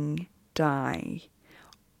leaching dye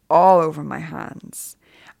all over my hands,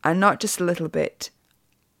 and not just a little bit,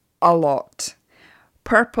 a lot.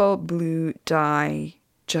 Purple blue dye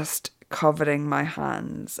just covering my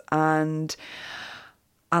hands, and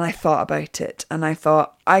I thought about it, and I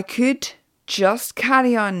thought I could just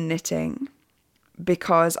carry on knitting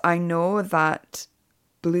because I know that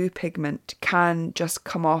blue pigment can just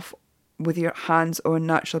come off with your hand's own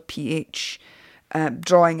natural pH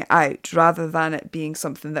drawing out, rather than it being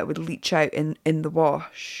something that would leach out in the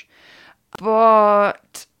wash.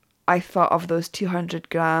 But I thought of those 200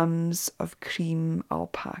 grams of cream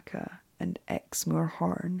alpaca and Exmoor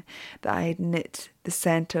horn that I had knit the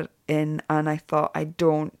centre in, and I thought, I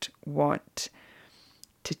don't want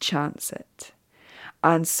to chance it.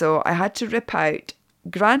 And so I had to rip out.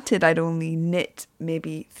 Granted, I'd only knit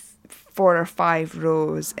maybe 4 or 5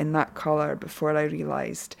 rows in that colour before I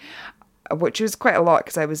realised, which was quite a lot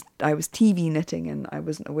because I was TV knitting and I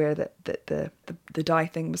wasn't aware that the dye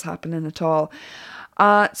thing was happening at all.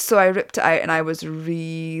 So I ripped it out, and I was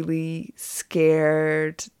really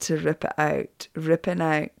scared to rip it out. Ripping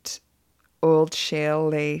out old shale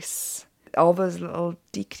lace, all those little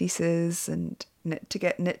decreases and knit 2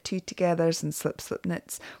 togethers and slip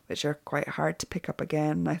knits, which are quite hard to pick up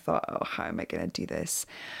again. And I thought, oh, how am I going to do this?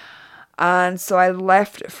 And so I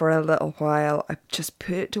left it for a little while. I just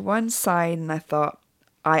put it to one side, and I thought,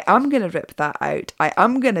 I am going to rip that out. I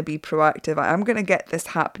am going to be proactive. I am going to get this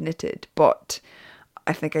hap knitted, but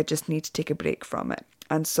I think I just need to take a break from it.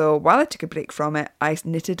 And so while I took a break from it, I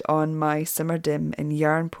knitted on my Simmer Dim in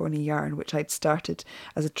Yarn Pony Yarn, which I'd started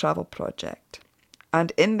as a travel project.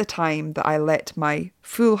 And in the time that I let my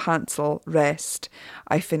full Hansel rest,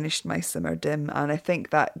 I finished my Simmer Dim. And I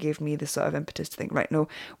think that gave me the sort of impetus to think, right, no,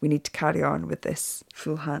 we need to carry on with this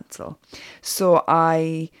full Hansel. So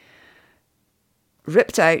I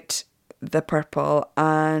ripped out the purple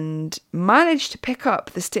and managed to pick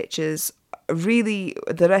up the stitches, the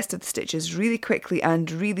rest of the stitches really quickly and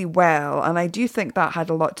really well. And I do think that had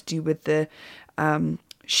a lot to do with the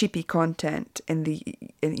sheepy content in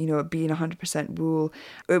it being 100% wool.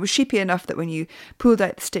 It was sheepy enough that when you pulled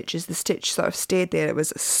out the stitches, the stitch sort of stayed there. It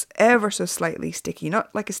was ever so slightly sticky,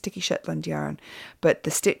 not like a sticky Shetland yarn, but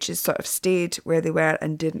the stitches sort of stayed where they were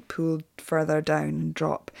and didn't pull further down and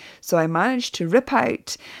drop. So I managed to rip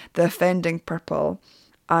out the offending purple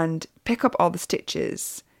and pick up all the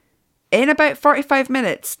stitches in about 45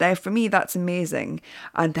 minutes. Now, for me, that's amazing.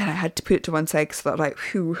 And then I had to put it to one side because I thought, right,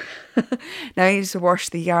 whew, now I need to wash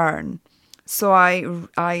the yarn. So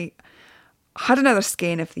I had another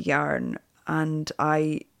skein of the yarn, and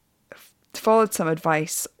I followed some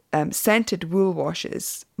advice. Scented wool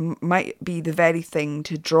washes might be the very thing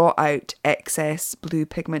to draw out excess blue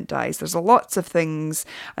pigment dyes. There's lots of things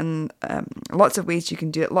and lots of ways you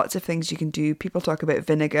can do it, lots of things you can do. People talk about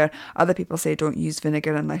vinegar. Other people say don't use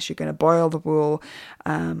vinegar unless you're going to boil the wool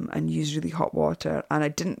and use really hot water. And I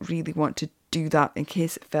didn't really want to do that in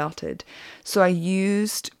case it felted. So I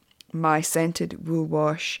used my scented wool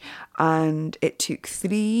wash, and it took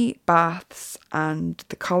 3 baths and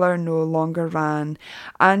the colour no longer ran.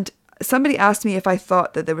 And somebody asked me if I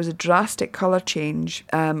thought that there was a drastic colour change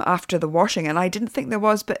after the washing, and I didn't think there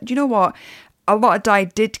was, but you know what? A lot of dye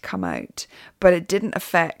did come out, but it didn't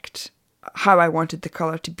affect how I wanted the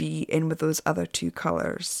colour to be in with those other two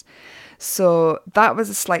colours. So that was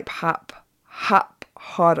a slight hap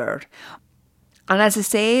horror. And as I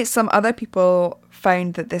say, some other people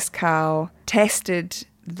found that this cowl tested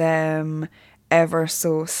them ever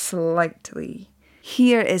so slightly.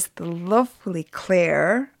 Here is the lovely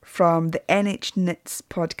Claire from the NH Knits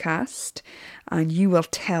podcast, and you will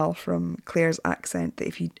tell from Claire's accent that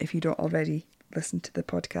if you don't already listen to the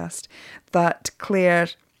podcast, that Claire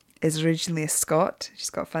is originally a Scot.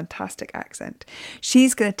 She's got a fantastic accent.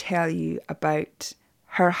 She's going to tell you about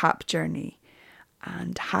her hap journey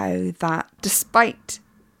and how that, despite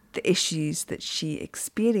the issues that she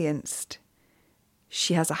experienced,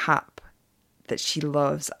 she has a hap that she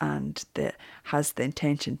loves and that has the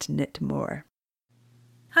intention to knit more.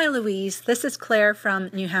 Hi Louise, this is Claire from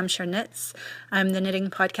New Hampshire Knits. I'm the knitting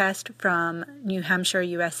podcast from New Hampshire,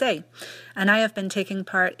 USA, and I have been taking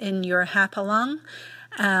part in your hap along,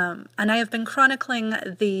 and I have been chronicling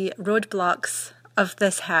the roadblocks of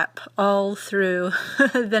this hap all through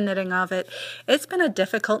the knitting of it. It's been a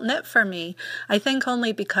difficult knit for me, I think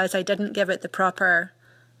only because I didn't give it the proper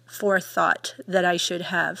forethought that I should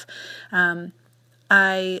have.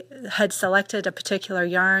 I had selected a particular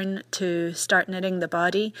yarn to start knitting the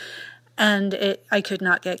body, and I could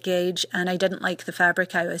not get gauge, and I didn't like the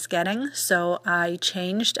fabric I was getting, so I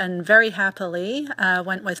changed and very happily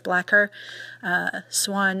went with blacker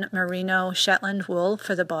swan merino Shetland wool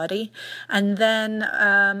for the body. And then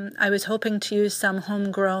I was hoping to use some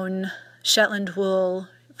homegrown Shetland wool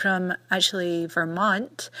from actually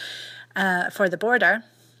Vermont for the border.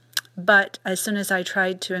 But as soon as I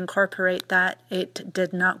tried to incorporate that, it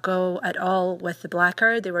did not go at all with the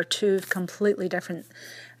blacker. They were two completely different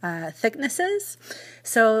thicknesses.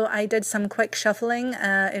 So I did some quick shuffling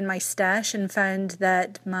in my stash and found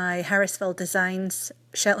that my Harrisville Designs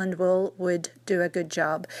Shetland wool would do a good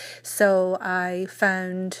job. So I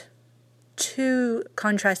found two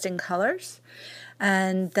contrasting colours.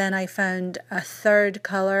 And then I found a third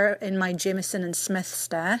colour in my Jameson and Smith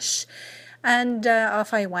stash. And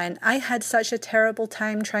off I went. I had such a terrible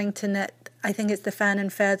time trying to knit, I think it's the Fan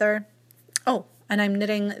and Feather. Oh, and I'm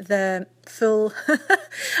knitting the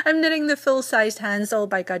full-sized Hansel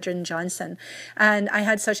by Gudrun Johnson. And I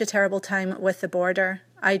had such a terrible time with the border.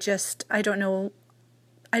 I don't know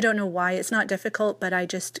why. It's not difficult, but I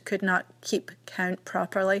just could not keep count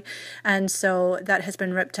properly. And so that has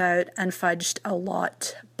been ripped out and fudged a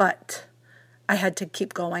lot. But I had to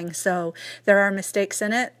keep going. So there are mistakes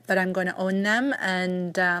in it, but I'm going to own them.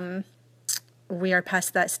 And we are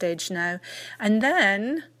past that stage now. And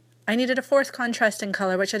then I needed a fourth contrasting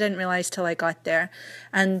colour, which I didn't realise till I got there.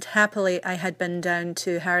 And happily, I had been down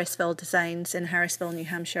to Harrisville Designs in Harrisville, New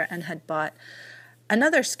Hampshire, and had bought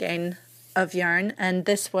another skein of yarn. And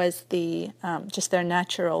this was the just their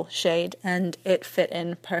natural shade, and it fit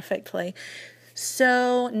in perfectly.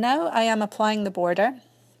 So now I am applying the border,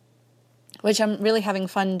 which I'm really having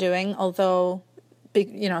fun doing, although,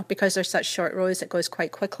 because there's such short rows, it goes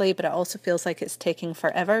quite quickly, but it also feels like it's taking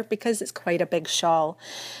forever because it's quite a big shawl.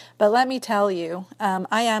 But let me tell you,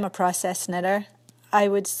 I am a process knitter. I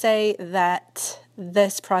would say that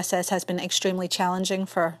this process has been extremely challenging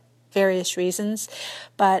for various reasons,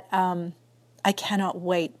 but I cannot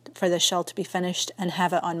wait for the shawl to be finished and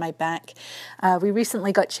have it on my back. We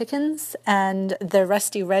recently got chickens, and the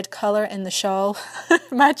rusty red colour in the shawl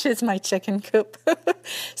matches my chicken coop.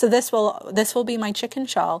 So this will be my chicken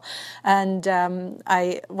shawl. And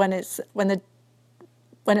when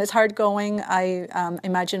it's hard going, I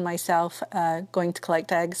imagine myself going to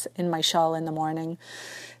collect eggs in my shawl in the morning.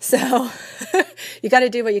 So you got to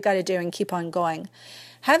do what you got to do and keep on going.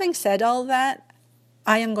 Having said all that,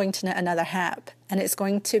 I am going to knit another hap, and it's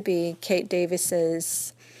going to be Kate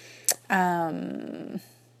Davis's, let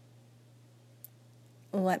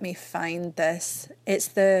me find this. It's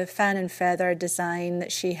the Fan and Feather design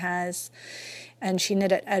that she has, and she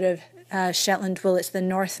knit it out of Shetland wool. It's the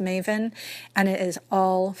North Maven, and it is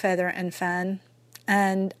all feather and fan.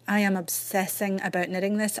 And I am obsessing about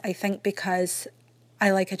knitting this, I think because I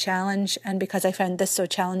like a challenge, and because I found this so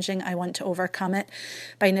challenging, I want to overcome it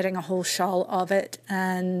by knitting a whole shawl of it.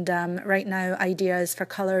 And right now, ideas for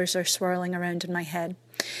colours are swirling around in my head.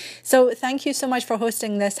 So thank you so much for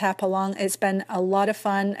hosting this hap along. It's been a lot of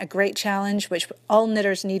fun, a great challenge, which all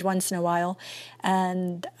knitters need once in a while.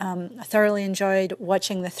 And I thoroughly enjoyed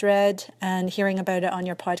watching the thread and hearing about it on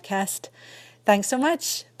your podcast. Thanks so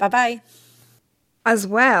much. Bye-bye. As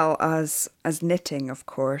well as knitting, of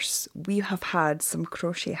course, we have had some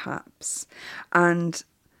crochet haps, and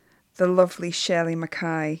the lovely Shelley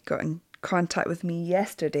Mackay got in contact with me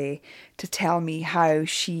yesterday to tell me how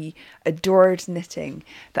she adored knitting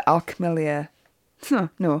the Alchemilia.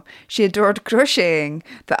 No, she adored crocheting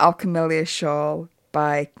the Alchemilia shawl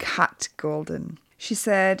by Kat Golden. She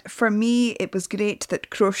said, "For me, it was great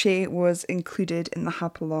that crochet was included in the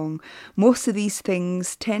Hap Along. Most of these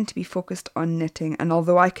things tend to be focused on knitting, and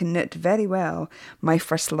although I can knit very well, my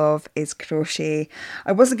first love is crochet.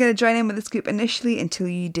 I wasn't going to join in with this group initially until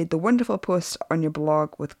you did the wonderful post on your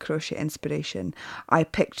blog with crochet inspiration. I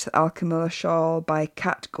picked the Alchemilla shawl by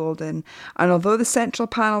Kat Golden, and although the central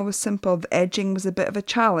panel was simple, the edging was a bit of a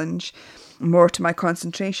challenge, more to my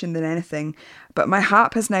concentration than anything. But my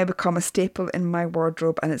hap has now become a staple in my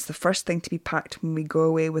wardrobe, and it's the first thing to be packed when we go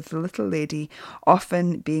away with the little lady,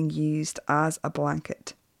 often being used as a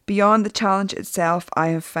blanket. Beyond the challenge itself, I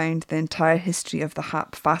have found the entire history of the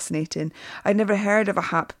hap fascinating. I'd never heard of a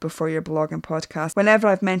hap before your blog and podcast. Whenever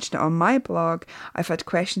I've mentioned it on my blog, I've had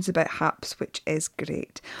questions about haps, which is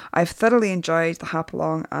great. I've thoroughly enjoyed the Hap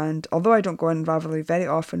Along, and although I don't go on Ravelry very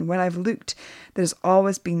often, when I've looked, there's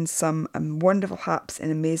always been some wonderful haps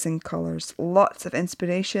in amazing colours, lots of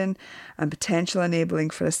inspiration and potential enabling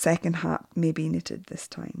for a second hap maybe knitted this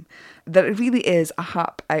time. There really is a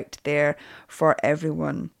hap out there for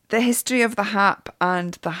everyone. The history of the hap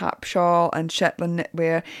and the hap shawl and Shetland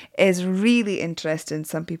knitwear is really interesting to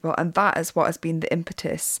some people, and that is what has been the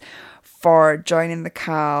impetus for joining the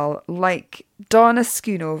CAL, like Donna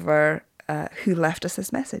Schoonover, who left us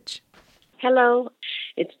this message. Hello,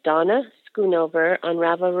 it's Donna Schoonover on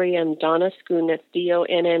Ravelry. I'm Donna Schoon, that's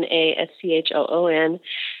DonnaSchoon.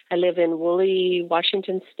 I live in Woolley,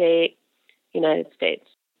 Washington State, United States.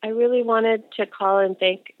 I really wanted to call and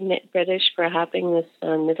thank Knit British for having this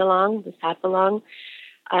knit-along, this hap-along.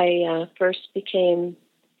 I first became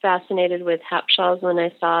fascinated with hap shawls when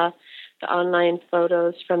I saw the online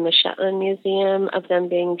photos from the Shetland Museum of them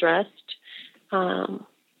being dressed on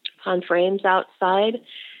frames outside,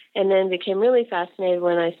 and then became really fascinated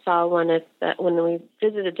when I saw one when we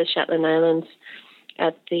visited the Shetland Islands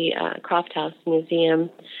at the Croft House Museum.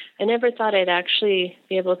 I never thought I'd actually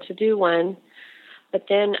be able to do one. But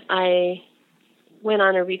then I went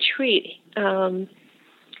on a retreat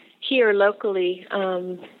here locally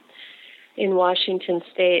in Washington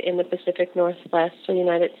State in the Pacific Northwest, the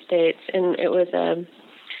United States, and it was a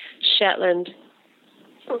Shetland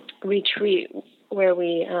retreat where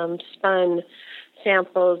we spun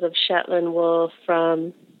samples of Shetland wool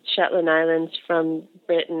from Shetland Islands, from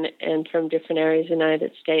Britain, and from different areas of the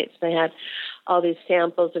United States. And I had all these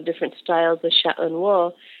samples of different styles of Shetland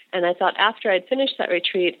wool. And I thought after I'd finished that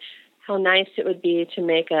retreat, how nice it would be to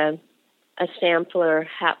make a sampler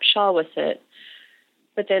hap shawl with it,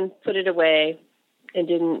 but then put it away and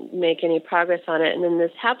didn't make any progress on it. And then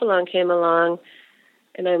this hap-along came along,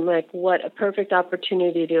 and I'm like, what a perfect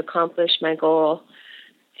opportunity to accomplish my goal.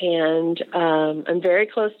 And I'm very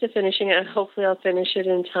close to finishing it. Hopefully I'll finish it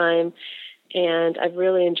in time. And I've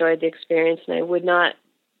really enjoyed the experience, and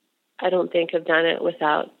I don't think have done it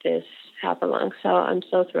without this hap-along. So I'm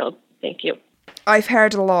so thrilled. Thank you. I've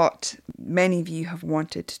heard a lot. Many of you have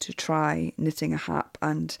wanted to try knitting a hap,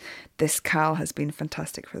 and this CAL has been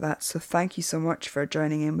fantastic for that. So thank you so much for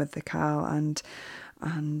joining in with the CAL and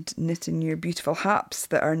knitting your beautiful haps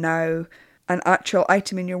that are now an actual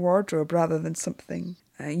item in your wardrobe rather than something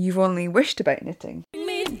you've only wished about knitting. Bring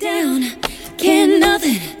me down, can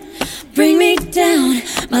nothing bring me down.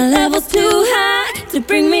 My level's too high to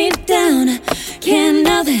bring me down. Can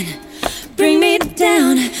nothing bring me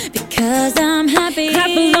down, because I'm happy. Clap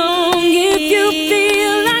along if you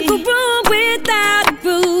feel like a room without a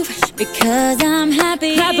roof, because I'm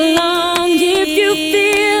happy. Clap along if you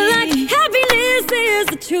feel like happiness is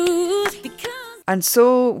the truth. And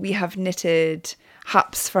so we have knitted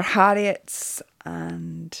haps for Harriets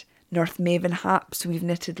and North Maven haps. We've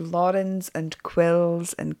knitted Laurens and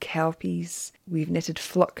Quills and Kelpies. We've knitted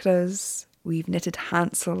Fluckras. We've knitted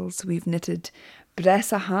Hansels. We've knitted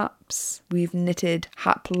Bressa haps. We've knitted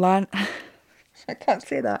I can't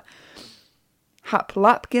say that. Hap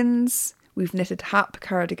lapkins. We've knitted hap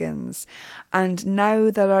cardigans. And now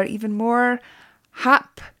there are even more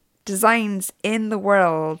hap designs in the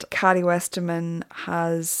world. Carrie Westerman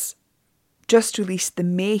has just released the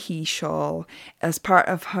Mayhe shawl as part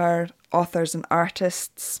of her authors and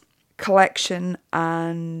artists collection,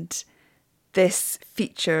 and this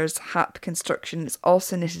features hap construction. It's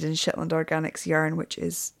also knitted in Shetland Organics yarn, which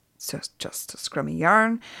is just a scrummy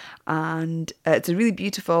yarn, and it's a really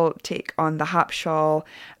beautiful take on the hap shawl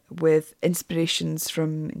with inspirations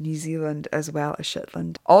from New Zealand as well as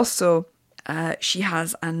Shetland. Also, she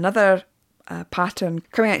has another pattern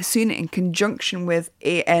coming out soon in conjunction with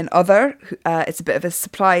Other. It's a bit of a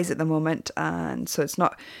surprise at the moment, and so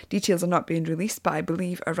details are not being released, but I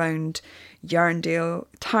believe around Yarndale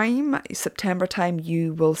time, September time,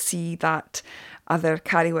 you will see that other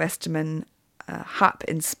Carrie Westerman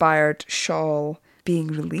Hap-inspired shawl being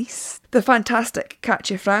released. The fantastic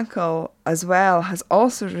Katja Frankel as well has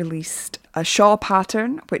also released a shawl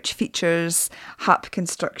pattern which features Hap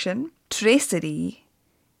construction. Tracery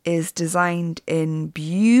is designed in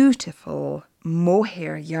beautiful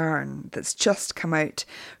mohair yarn that's just come out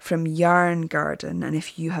from Yarn Garden, and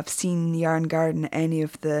if you have seen Yarn Garden at any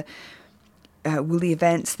of the woolly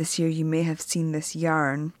events this year, you may have seen this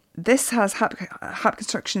yarn. This has hap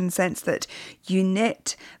construction in the sense that you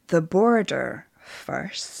knit the border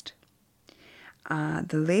first,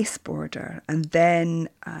 the lace border, and then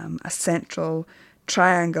a central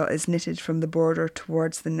triangle is knitted from the border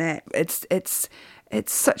towards the neck. It's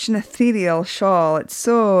such an ethereal shawl. It's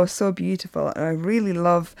so beautiful, and I really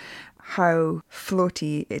love how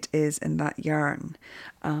floaty it is in that yarn.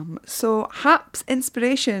 So Hap's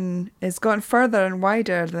inspiration has gone further and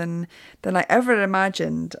wider than I ever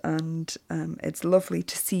imagined, and it's lovely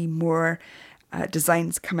to see more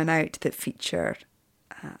designs coming out that feature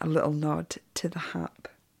a little nod to the Hap.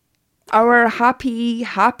 Our happy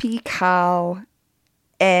Cal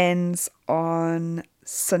ends on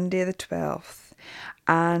Sunday the 12th.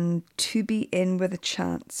 And to be in with a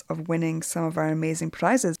chance of winning some of our amazing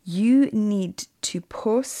prizes, you need to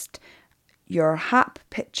post your Hap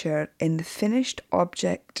picture in the finished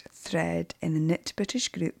object thread in the Knit British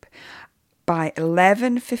group by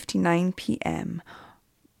 11:59 p.m.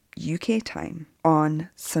 UK time on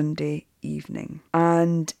Sunday evening.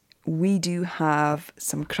 And we do have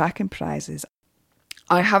some cracking prizes.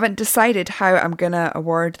 I haven't decided how I'm going to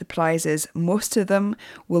award the prizes. Most of them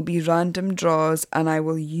will be random draws, and I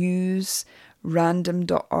will use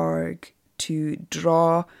random.org to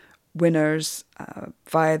draw winners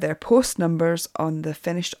via their post numbers on the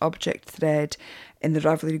finished object thread in the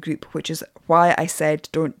Ravelry group, which is why I said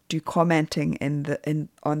don't do commenting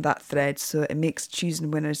on that thread, so it makes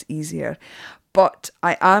choosing winners easier. But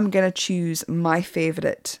I am going to choose my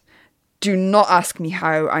favourite. Do not ask me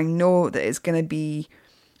how. I know that it's going to be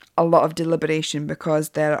a lot of deliberation because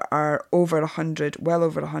there are well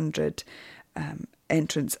over 100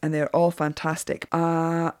 entrants, and they're all fantastic.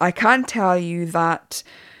 I can tell you that,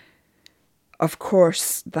 of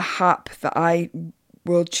course, the Hap that I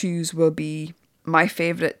will choose will be my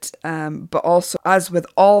favourite, but also, as with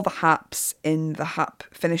all the Haps in the Hap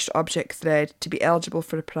finished object thread, to be eligible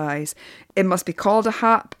for a prize, it must be called a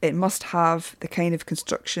Hap, it must have the kind of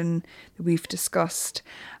construction that we've discussed,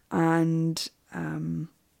 and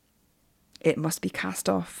it must be cast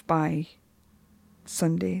off by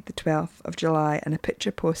Sunday the 12th of July and a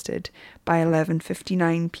picture posted by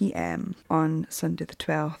 11:59 p.m. on Sunday the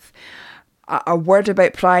 12th. A word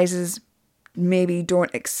about prizes: maybe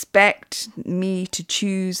don't expect me to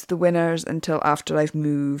choose the winners until after I've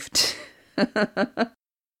moved.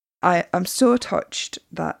 I'm so touched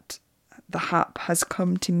that the Hap has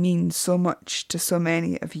come to mean so much to so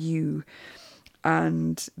many of you,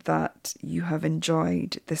 and that you have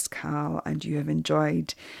enjoyed this Cal and you have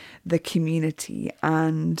enjoyed the community.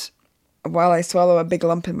 And while I swallow a big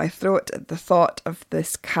lump in my throat at the thought of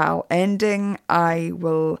this Cal ending, I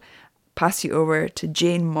will pass you over to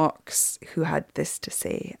Jane Mox, who had this to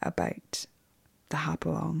say about the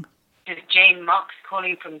Hap-along. This is Jane Mox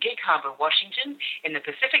calling from Gig Harbor, Washington, in the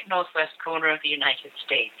Pacific Northwest corner of the United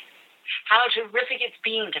States. How terrific it's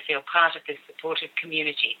been to feel part of this supportive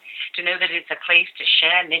community, to know that it's a place to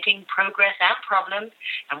share knitting progress and problems,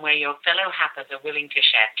 and where your fellow Happers are willing to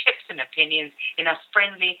share tips and opinions in a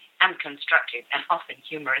friendly and constructive and often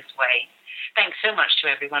humorous way. Thanks so much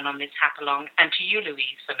to everyone on this Hap-along, and to you,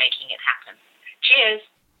 Louise, for making it happen. Cheers!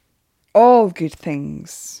 All good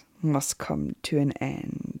things must come to an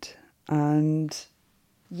end, and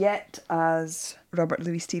yet, as Robert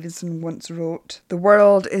Louis Stevenson once wrote, the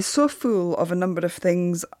world is so full of a number of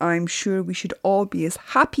things, I'm sure we should all be as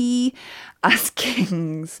happy as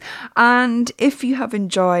kings. And if you have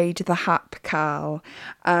enjoyed the Hap Cal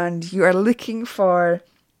and you are looking for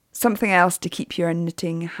something else to keep your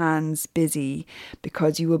knitting hands busy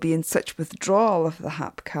because you will be in such withdrawal of the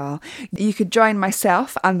Hap Cal, you could join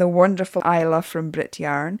myself and the wonderful Isla from Brit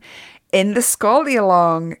Yarn in the Scully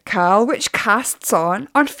Along Cal, which casts on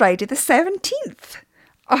Friday the 17th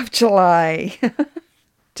of July.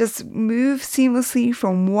 Just move seamlessly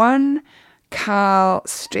from one Cal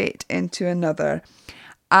straight into another.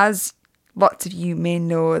 As lots of you may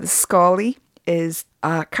know, the Scully is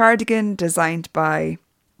a cardigan designed by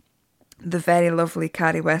the very lovely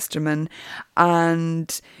Carrie Westerman,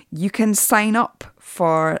 and you can sign up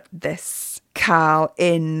for this CAL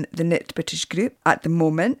in the Knit British group at the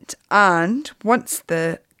moment, and once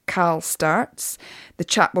the CAL starts, the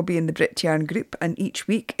chat will be in the Brit Yarn group, and each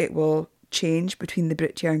week it will change between the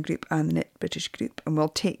Brit Yarn group and the Knit British group, and we'll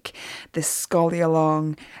take this Scully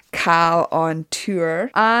Along CAL on tour,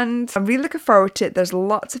 and I'm really looking forward to it. There's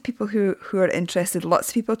lots of people who are interested, lots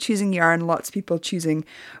of people choosing yarn, lots of people choosing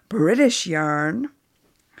British yarn.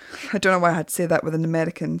 I don't know why I had to say that with an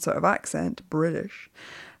American sort of accent. British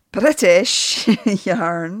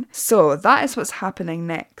yarn. So that is what's happening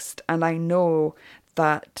next, and I know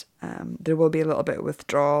that there will be a little bit of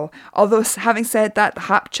withdrawal. Although, having said that, the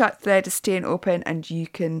Hap Chat thread is staying open, and you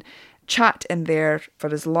can chat in there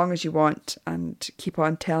for as long as you want and keep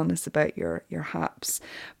on telling us about your haps.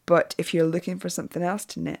 But if you're looking for something else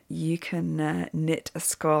to knit, you can knit a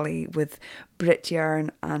Scully with Brit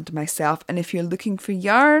Yarn and myself. And if you're looking for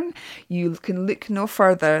yarn, you can look no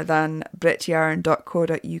further than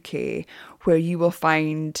brityarn.co.uk, where you will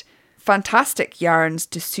find fantastic yarns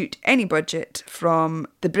to suit any budget, from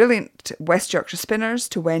the brilliant West Yorkshire Spinners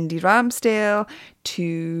to Wendy Ramsdale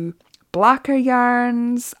to Blacker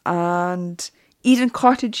yarns and Eden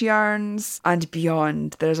Cottage yarns and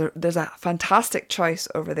beyond. There's a fantastic choice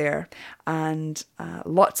over there, and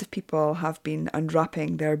lots of people have been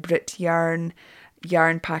unwrapping their Brit yarn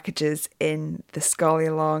packages in the Scully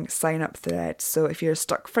Along sign up thread. So if you're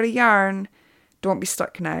stuck for a yarn, don't be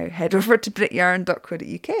stuck now. Head over to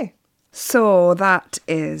brityarn.co.uk. So that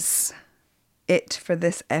is it for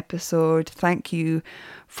this episode. Thank you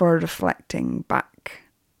for reflecting back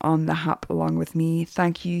on the Hap along with me.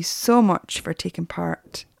 Thank you so much for taking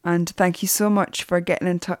part, and thank you so much for getting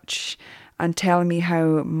in touch and telling me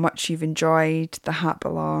how much you've enjoyed the Hap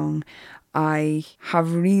along. I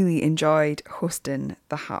have really enjoyed hosting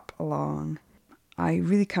the Hap along. I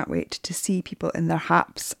really can't wait to see people in their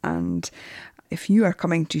haps, and if you are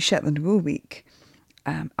coming to Shetland Wool Week,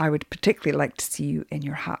 I would particularly like to see you in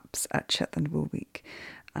your haps at Shetland Wool Week.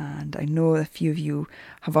 And I know a few of you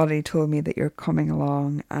have already told me that you're coming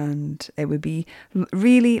along, and it would be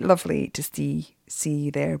really lovely to see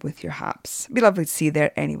you there with your haps. It'd be lovely to see you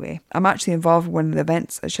there anyway. I'm actually involved in one of the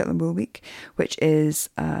events at Shetland Wool Week, which is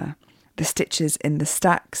the Stitches in the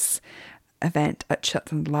Stacks event at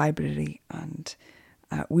Shetland Library, and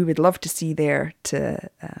we would love to see you there to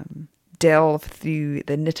delve through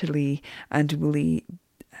the knitterly and woolly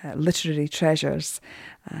literary treasures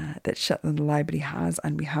that Shetland Library has,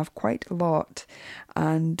 and we have quite a lot.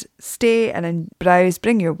 And stay and browse,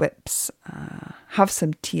 bring your whips, have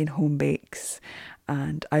some tea and home bakes,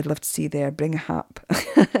 and I'd love to see you there. Bring a hap.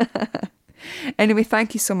 Anyway,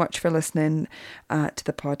 thank you so much for listening to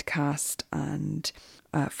the podcast, and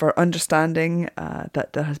for understanding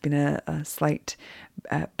that there has been a slight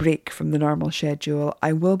break from the normal schedule.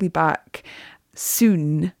 I will be back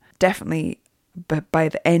soon, definitely by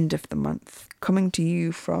the end of the month, coming to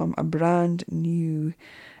you from a brand new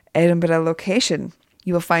Edinburgh location.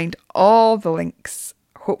 You will find all the links,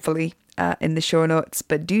 hopefully, in the show notes,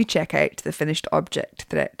 but do check out the Finished Object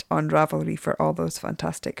thread on Ravelry for all those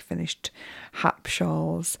fantastic finished hap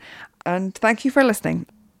shawls. And thank you for listening.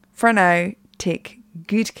 For now, take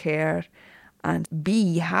good care and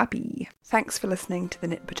be happy. Thanks for listening to the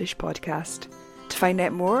Knit British podcast. To find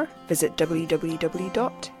out more, visit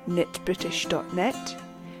www.knitbritish.net.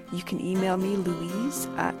 You can email me, Louise,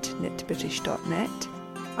 at knitbritish.net.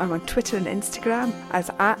 I'm on Twitter and Instagram as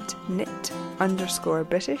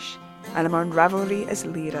 @knit_British, and I'm on Ravelry as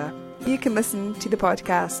Lyra. You can listen to the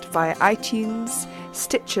podcast via iTunes,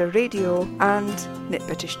 Stitcher Radio, and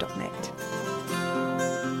knitbritish.net.